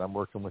average that I'm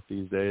working with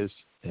these days,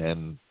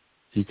 and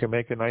you can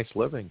make a nice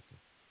living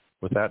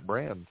with that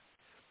brand.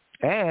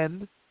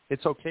 And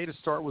it's okay to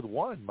start with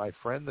one. My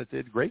friend that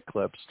did Great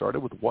Clips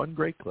started with one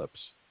Great Clips,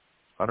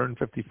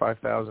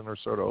 $155,000 or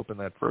so to open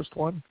that first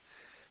one.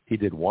 He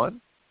did one,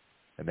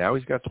 and now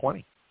he's got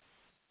 20.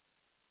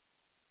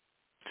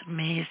 It's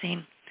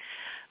amazing.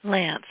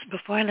 Lance,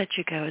 before I let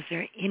you go, is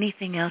there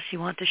anything else you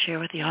want to share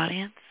with the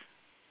audience?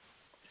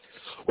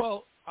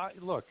 Well,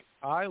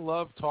 I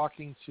love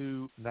talking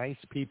to nice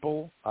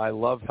people. I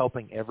love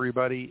helping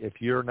everybody.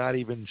 If you're not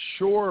even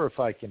sure if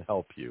I can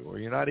help you, or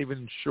you're not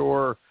even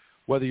sure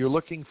whether you're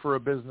looking for a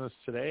business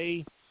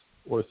today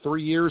or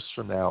 3 years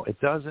from now, it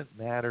doesn't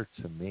matter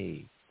to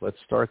me. Let's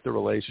start the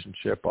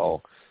relationship.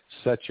 I'll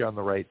set you on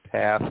the right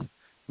path.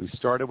 We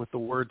started with the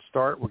word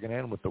start. We're going to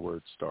end with the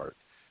word start.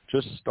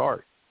 Just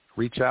start.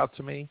 Reach out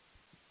to me.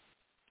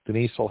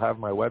 Denise will have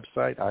my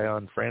website,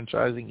 Ion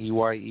Franchising,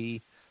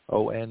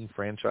 EYEON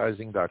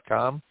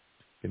franchising.com.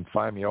 You can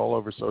find me all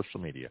over social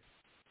media.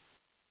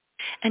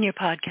 And your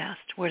podcast,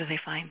 where do they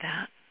find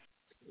that?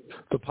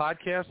 The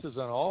podcast is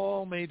on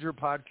all major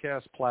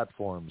podcast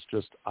platforms.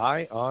 Just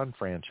Ion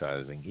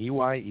Franchising,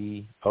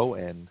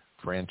 EYEON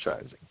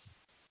franchising.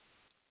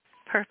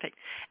 Perfect.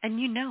 And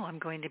you know I'm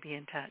going to be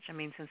in touch. I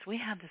mean, since we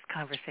had this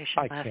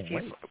conversation last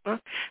year. Wait. Well,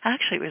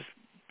 actually, it was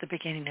the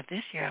beginning of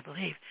this year, I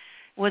believe.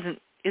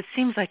 It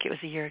seems like it was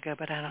a year ago,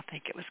 but I don't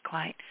think it was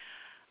quite.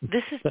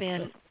 This has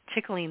been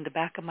tickling the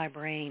back of my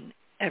brain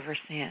ever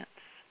since.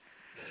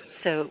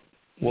 So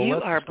you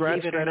are,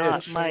 believe it or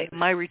not,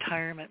 my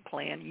retirement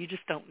plan. You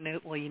just don't know.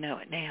 Well, you know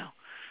it now.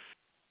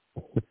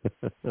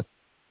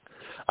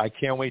 I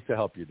can't wait to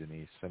help you,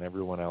 Denise, and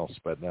everyone else.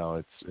 But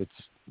no, it's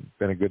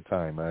been a good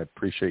time. I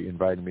appreciate you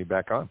inviting me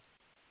back on.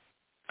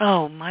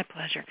 Oh, my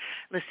pleasure.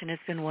 Listen,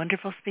 it's been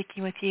wonderful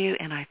speaking with you,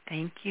 and I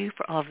thank you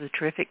for all of the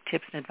terrific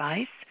tips and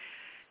advice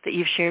that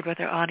you've shared with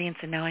our audience.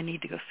 And now I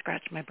need to go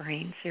scratch my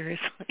brain,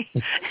 seriously.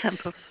 And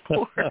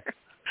before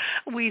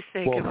we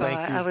say goodbye,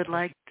 I would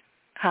like,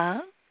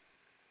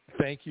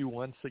 Thank you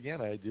once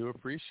again. I do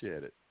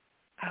appreciate it.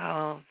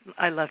 Oh,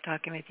 I love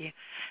talking with you.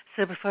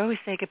 So before we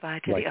say goodbye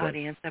to the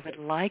audience, I would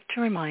like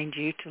to remind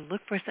you to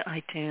look for us at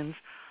iTunes,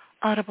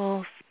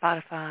 Audible,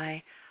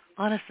 Spotify,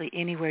 honestly,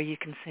 anywhere you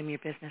consume your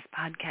business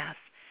podcasts.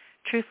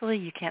 Truthfully,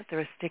 you can't throw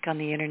a stick on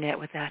the Internet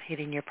without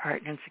hitting your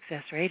Partner in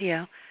Success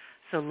Radio.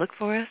 So look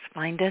for us,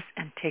 find us,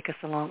 and take us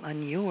along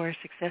on your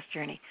success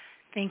journey.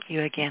 Thank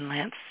you again,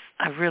 Lance.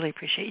 I really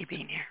appreciate you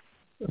being here.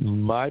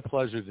 My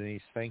pleasure,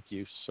 Denise. Thank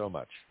you so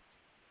much.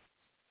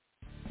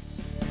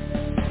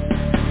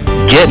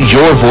 Get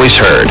your voice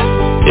heard.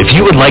 If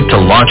you would like to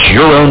launch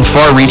your own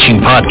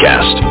far-reaching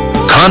podcast,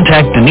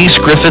 contact Denise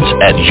Griffiths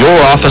at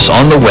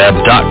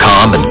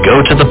yourofficeontheweb.com and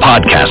go to the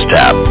podcast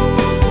tab.